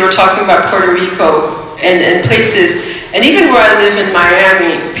they were talking about Puerto Rico and places, and even where I live in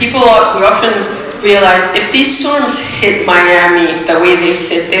Miami, we often realize if these storms hit Miami the way they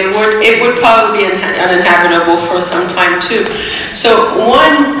sit, it would probably be uninhabitable for some time too. So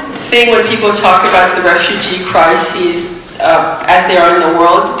one thing when people talk about the refugee crises as they are in the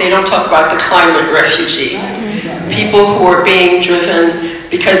world, they don't talk about the climate refugees. People who are being driven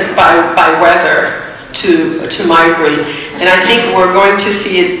by weather to migrate. And I think we're going to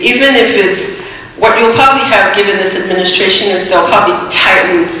see it, even if it's, what you'll probably have given this administration is they'll probably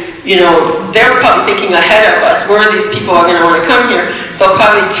tighten, they're probably thinking ahead of us, where these people are going to want to come here. They'll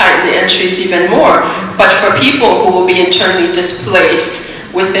probably tighten the entries even more. But for people who will be internally displaced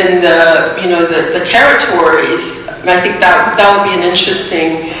within the territories, I think that will be an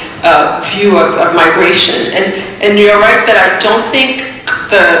interesting view of migration. And you're right that I don't think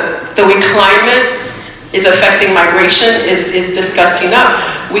the way climate is affecting migration is discussed enough.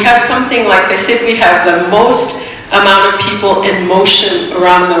 We have something like they said, we have the most amount of people in motion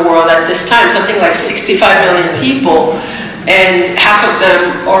around the world at this time, something like 65 million people, and half of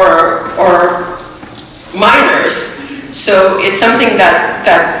them are minors. So it's something that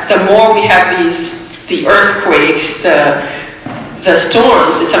the more we have the earthquakes, the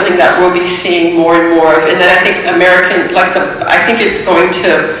storms, it's something that we'll be seeing more and more of. And then I think I think it's going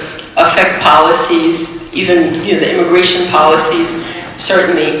to affect policies, even the immigration policies,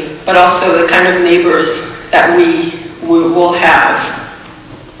 certainly, but also the kind of neighbors that we will have.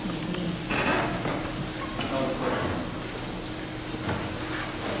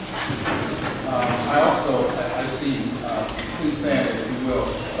 I see, please stand if you will,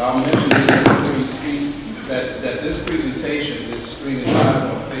 but I'll mention when you speak that this presentation is streaming live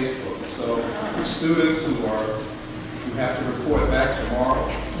on Facebook. So for students who have to report back tomorrow,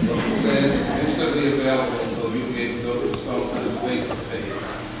 what we said is instantly available, so you'll be able to go to the Stone Center's Facebook page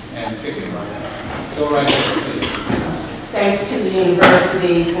and pick it right now. Go right ahead, please. Thanks to the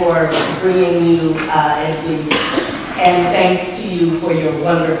university for bringing you Edwidge, and thanks to you for your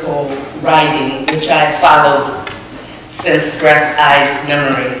wonderful writing, which I followed since Breath Eyes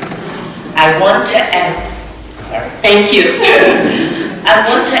Memory. I want to ask, Thank you. I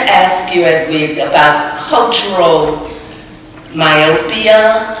want to ask you, Edwidge, about cultural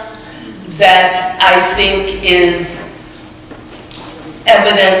myopia that I think is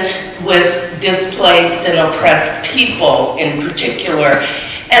evident with displaced and oppressed people in particular.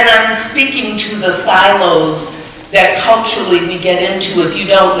 And I'm speaking to the silos that culturally we get into if you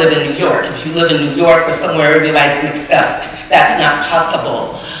don't live in New York. If you live in New York or somewhere everybody's mixed up, that's not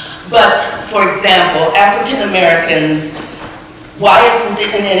possible. But, for example, African Americans, why isn't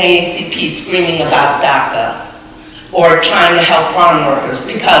the NAACP screaming about DACA or trying to help farm workers?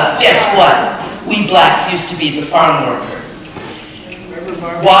 Because guess what? We blacks used to be the farm workers.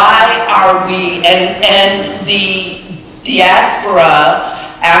 Why are we, and the diaspora,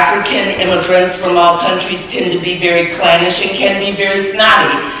 African immigrants from all countries tend to be very clannish and can be very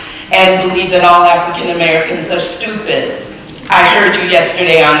snotty and believe that all African Americans are stupid. I heard you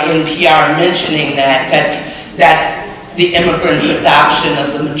yesterday on NPR mentioning that's the immigrants' adoption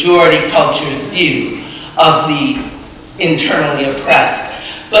of the majority culture's view of the internally oppressed.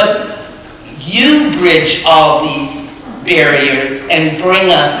 But you bridge all these barriers and bring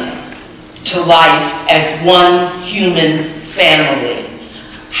us to life as one human family.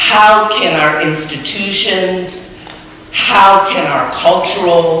 how can our institutions, how can our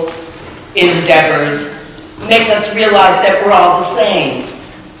cultural endeavors make us realize that we're all the same?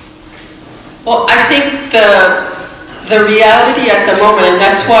 Well, I think the reality at the moment, and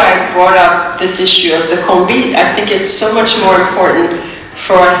that's why I brought up this issue of the convite, I think it's so much more important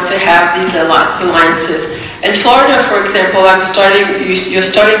for us to have these alliances. In Florida, for example, you're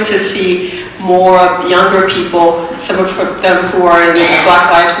starting to see more younger people, some of them who are in Black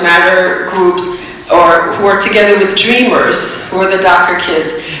Lives Matter groups, or who are together with Dreamers, who are the DACA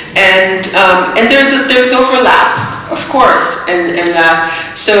kids. And there's overlap, of course, and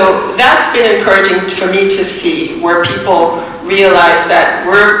so that's been encouraging for me to see, where people realize that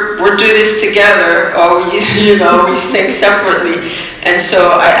we're doing this together, or we sing separately. And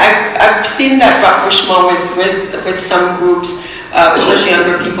so I've seen that rapprochement with some groups, especially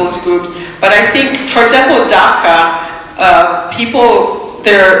younger people's groups. But I think, for example, DACA,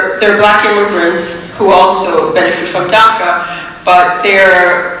 they're Black immigrants who also benefit from DACA, but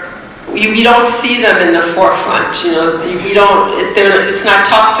we don't see them in the forefront. It's not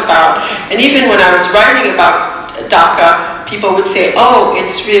talked about. And even when I was writing about DACA, people would say, "Oh,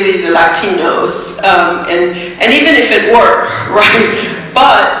 it's really the Latinos," and even if it were, right?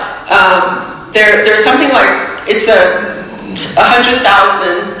 But there's something like it's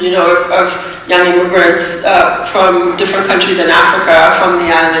 100,000, of young immigrants from different countries in Africa, from the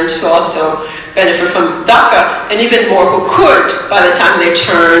islands, who also benefit from DACA, and even more who could by the time they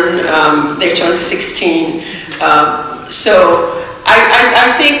turn 16. So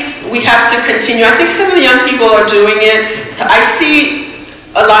I think we have to continue. I think some of the young people are doing it. I see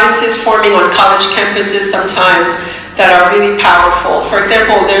alliances forming on college campuses sometimes that are really powerful. For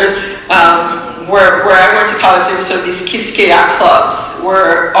example, where I went to college, there were sort of these Quisqueya clubs,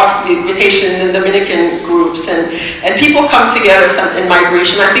 where with Haitian and Dominican groups, and people come together in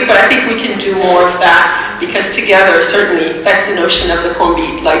migration. But I think we can do more of that, because together, certainly, that's the notion of the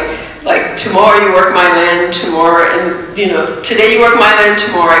convite. Like tomorrow you work my land, tomorrow, and today you work my land,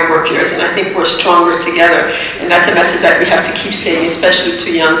 tomorrow I work yours, and I think we're stronger together. And that's a message that we have to keep saying, especially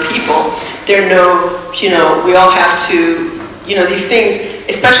to young people. We all have to, these things,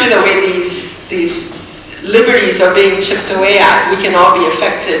 especially the way these liberties are being chipped away at, we can all be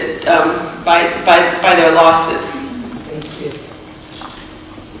affected by their losses. Thank you.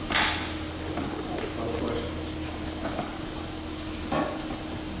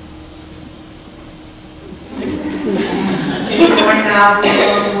 Going out the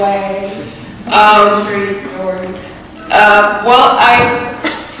own way, tree stories. Well, I'm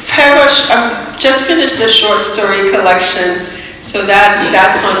just finished a short story collection, so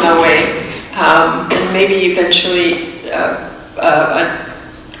that's on the way, and maybe eventually a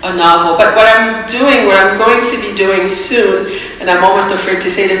novel. But what I'm going to be doing soon, and I'm almost afraid to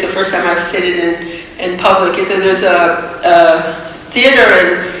say this, the first time I've said it in public, is that there's a theater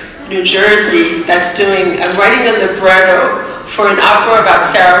in New Jersey that's I'm writing a libretto for an opera about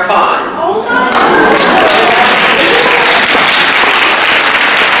Sarah Vaughan. Oh my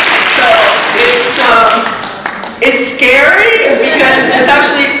It's scary, because it's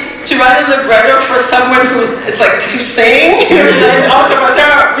actually to write a libretto for someone who sing, and also for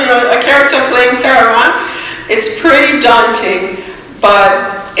Sarah, a character playing Sarah Vaughan. It's pretty daunting,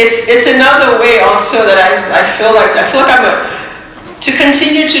 but it's another way also that I feel like to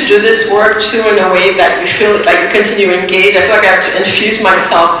continue to do this work too, in a way that you feel like you continue engaged. I feel like I have to infuse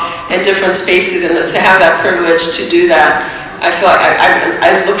myself in different spaces, and to have that privilege to do that. I feel like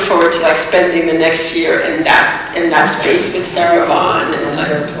I look forward to spending the next year in that space with Sarah Vaughan, and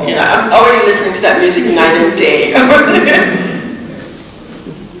I'm already listening to that music night and day.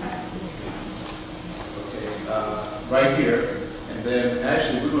 Right here, and then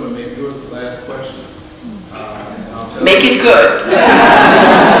actually we're going to make yours the last question. Make it good.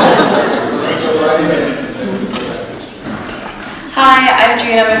 Hi, I'm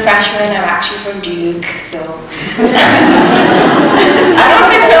June, I'm a freshman, I'm actually from Duke, so... I don't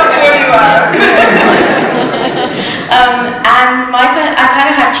think they'll know who you are. And I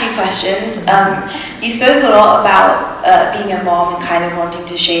kind of have two questions. You spoke a lot about being a mom and kind of wanting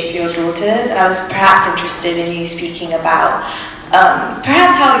to shape your daughters, and I was perhaps interested in you speaking about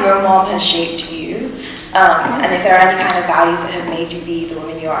perhaps how your mom has shaped you, and if there are any kind of values that have made you be the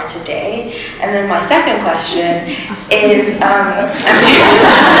woman you are today. And then my second question is,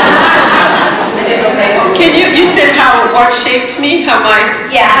 you said what shaped me? How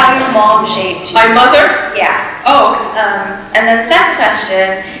your mom shaped you. My mother? Yeah. Oh. And then the second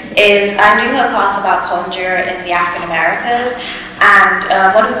question is, I'm doing a class about conjure in the African Americas, And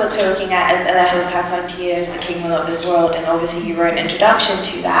one of the books we're looking at is Alejo Carpentier, The Kingdom of This World, and obviously you wrote an introduction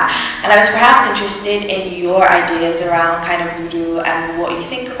to that. And I was perhaps interested in your ideas around kind of voodoo and what you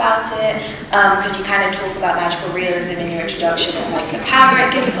think about it. Could you kind of talk about magical realism in your introduction and like the power it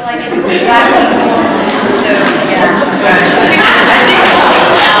gives to like instant black people? So yeah.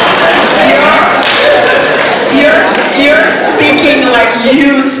 You're speaking like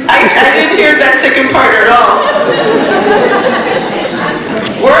youth. I didn't hear that second part at all.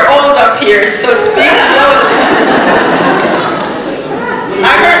 We're old up here, so speak slowly.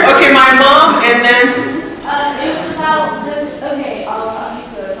 I heard, okay, my mom, and then... It was about this, okay,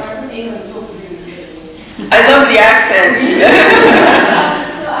 so I'm from England, I love the accent.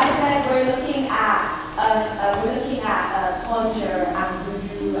 so I said we're looking at conjure and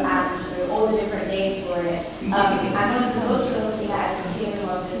voodoo and all the different names for it. And one of the books we're looking at is The Kingdom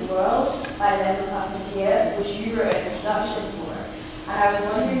of This World by Alejo Carpentier, which you wrote an introduction for. And I was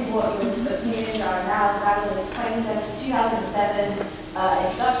wondering what your opinions are now, because I was in the 2007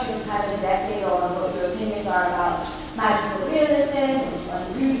 introduction to kind of a decade on what your opinions are about magical realism, on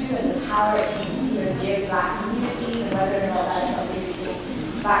voodoo, and the power it can give black communities, and whether or not that is something you think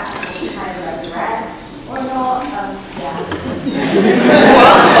black people should kind of resurrect or not. Yeah.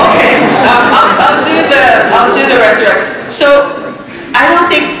 Well, okay, I'll do the resurrect. So I don't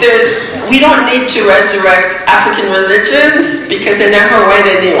think we don't need to resurrect African religions because they never went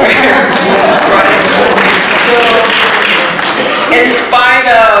anywhere, right? So, in spite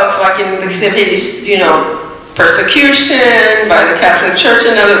of, like in the case of Haiti, persecution by the Catholic Church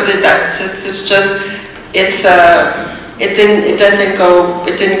and other, it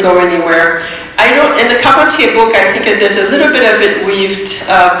didn't go anywhere. In the Carpentier book, I think there's a little bit of it weaved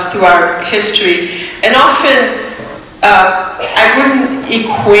through our history, and often I wouldn't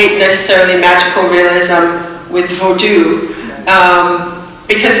equate necessarily magical realism with voodoo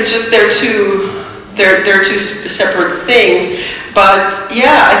because it's just they're two separate things. But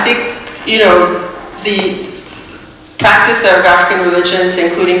yeah, I think the practice of African religions,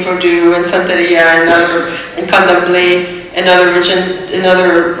 including voodoo and Santeria and Candomblé and other religions, and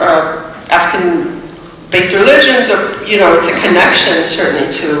other African-based religions, it's a connection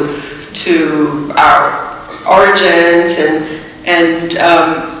certainly to our origins, and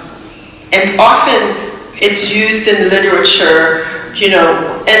often it's used in literature,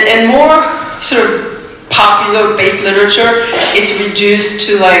 and more sort of popular-based literature, it's reduced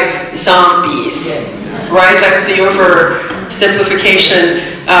to like zombies, right? Like the oversimplification.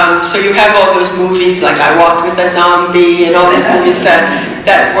 So you have all those movies like I Walked with a Zombie and all these movies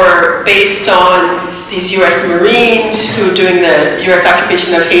that were based on these U.S. Marines who, during the U.S.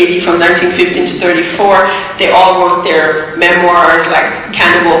 occupation of Haiti from 1915 to 34, they all wrote their memoirs like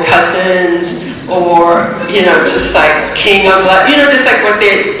Cannibal Cousins, or just like King of Blood, just like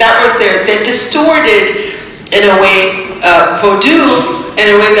they distorted in a way voodoo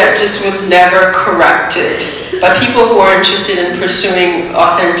in a way that just was never corrected. But people who are interested in pursuing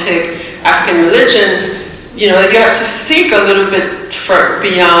authentic African religions, you have to seek a little bit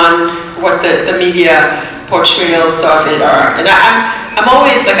beyond what the media portrayals of it are. And I'm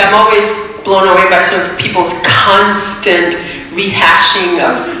always blown away by sort of people's constant rehashing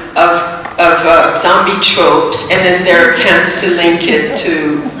of zombie tropes, and then their attempts to link it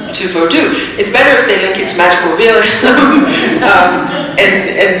to voodoo. It's better if they link it to magical realism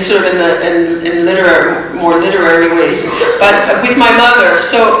and sort of in more literary ways. But with my mother,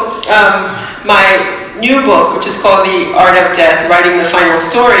 so my new book, which is called The Art of Death, Writing the Final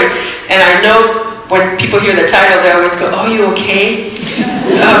Story, and I know when people hear the title, they always go, "Oh, you okay?"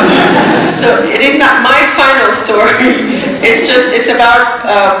 So it is not my final story. It's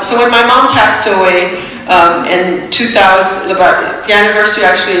about, so when my mom passed away in 2000, about the anniversary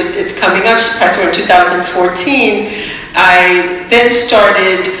actually, it's coming up, she passed away in 2014, I then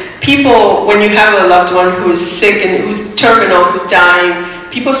started, when you have a loved one who's sick and who's terminal, who's dying,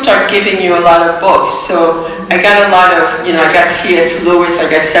 people start giving you a lot of books. So I got a lot of, I got C.S. Lewis, I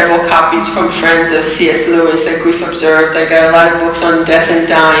got several copies from friends of C.S. Lewis at Grief Observed. I got a lot of books on death and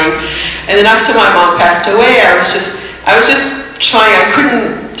dying. And then after my mom passed away, I was just trying, I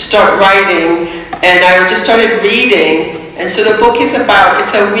couldn't start writing, and I just started reading. And so the book is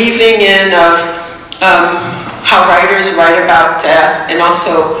it's a weaving in of how writers write about death, and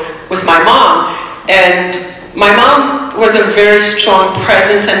also with my mom. And my mom was a very strong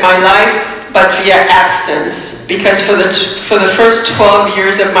presence in my life, but via absence, because for the first 12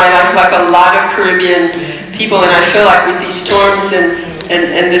 years of my life, like a lot of Caribbean people, and I feel like with these storms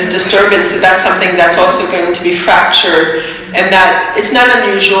and this disturbance, that's something that's also going to be fractured, and that it's not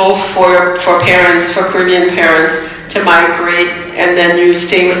unusual for parents, for Caribbean parents, to migrate and then you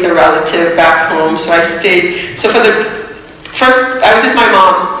stay with a relative back home. So I stayed, so for the first, I was with my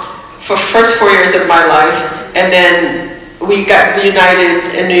mom for the first 4 years of my life, and then we got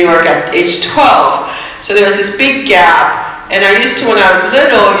reunited in New York at age 12. So there was this big gap, and I used to, when I was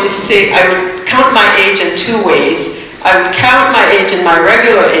little, I would count my age in 2 ways. I would count my age in my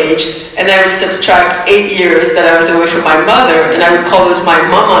regular age, and then I would subtract 8 years that I was away from my mother, and I would call those my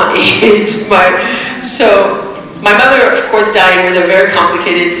mama age. So my mother, of course, dying was a very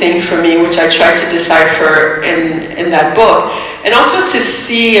complicated thing for me, which I tried to decipher in that book. And also to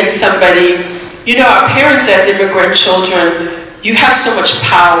see in somebody, you know, our parents as immigrant children, you have so much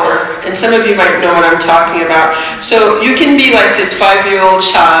power, and some of you might know what I'm talking about. So you can be like this 5-year-old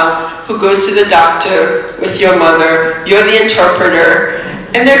child who goes to the doctor with your mother, you're the interpreter,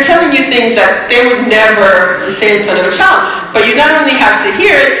 and they're telling you things that they would never say in front of a child. But you not only have to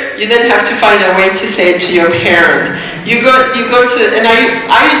hear it, you then have to find a way to say it to your parent. You go to, and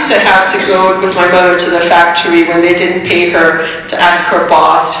I used to have to go with my mother to the factory when they didn't pay her to ask her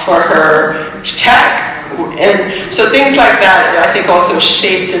boss for her check. And so things like that, I think, also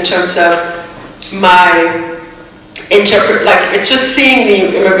shaped in terms of my it's just seeing the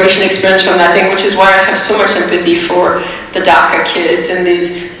immigration experience from that thing, which is why I have so much empathy for the DACA kids and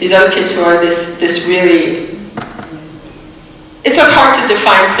these other kids who are this really, it's a hard to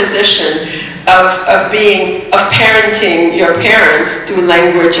define position of parenting your parents through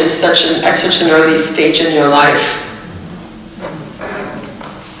language at such an early stage in your life.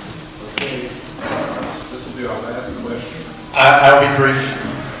 This will be our last question. I'll be brief.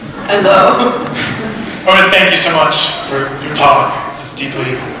 Hello. I want to thank you so much for your talk. It's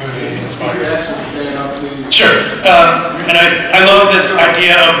deeply moving and inspiring. Sure. And I love this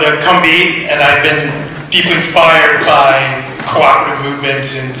idea of the come be, and I've been deeply inspired by cooperative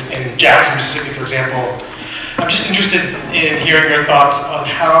movements in Jackson, Mississippi, for example. I'm just interested in hearing your thoughts on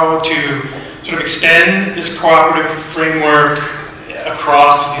how to sort of extend this cooperative framework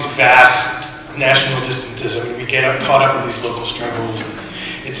across these vast national distances. I mean, we get caught up in these local struggles.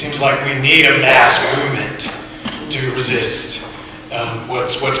 It seems like we need a mass movement to resist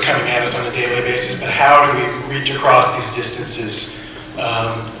what's coming at us on a daily basis. But how do we reach across these distances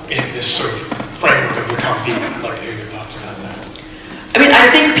in this sort of framework of the compete? I'd like to hear your thoughts about that. I mean, I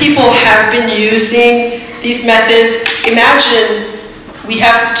think people have been using these methods. Imagine we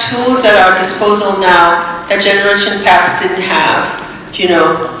have tools at our disposal now that generation past didn't have. You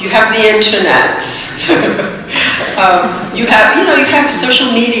know, you have the internet. You have social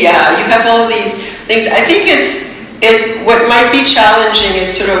media. You have all these things. I think what might be challenging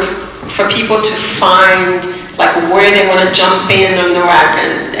is sort of for people to find like where they want to jump in on the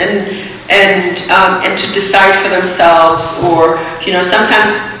wagon and to decide for themselves. Or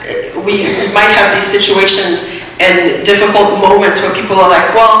sometimes we might have these situations and difficult moments where people are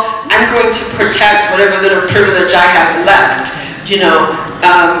like, well, I'm going to protect whatever little privilege I have left.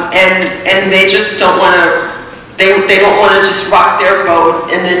 And they just don't want to, they don't want to just rock their boat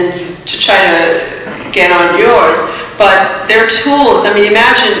and then to try to get on yours. But they're tools. I mean,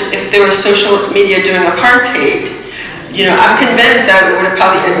 imagine if there was social media doing apartheid. I'm convinced that it would have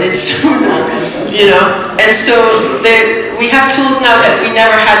probably ended sooner. And so we have tools now that we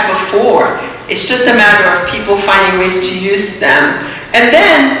never had before. It's just a matter of people finding ways to use them. And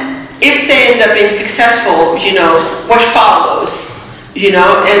then, if they end up being successful, what follows,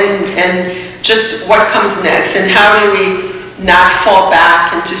 and just what comes next, and how do we not fall back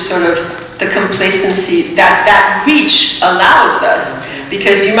into sort of the complacency that reach allows us,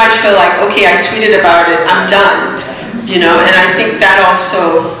 because you might feel like, okay, I tweeted about it, I'm done, and I think that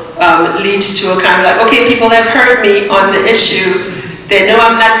also leads to a kind of like, okay, people have heard me on the issue, they know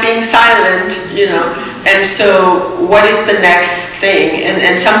I'm not being silent, and so what is the next thing?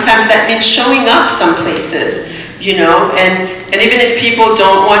 And sometimes that means showing up some places, and even if people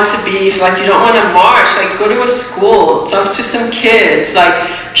don't want to be, like you don't want to march, like go to a school, talk to some kids, like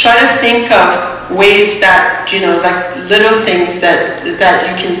try to think of ways that, like little things that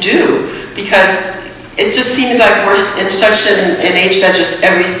you can do, because it just seems like we're in such an age that just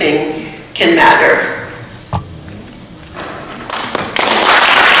everything can matter.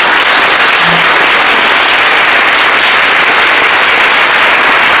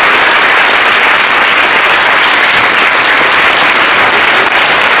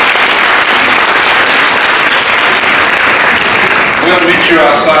 We'll meet you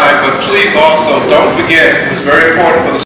outside, but please also don't forget, it's very important for the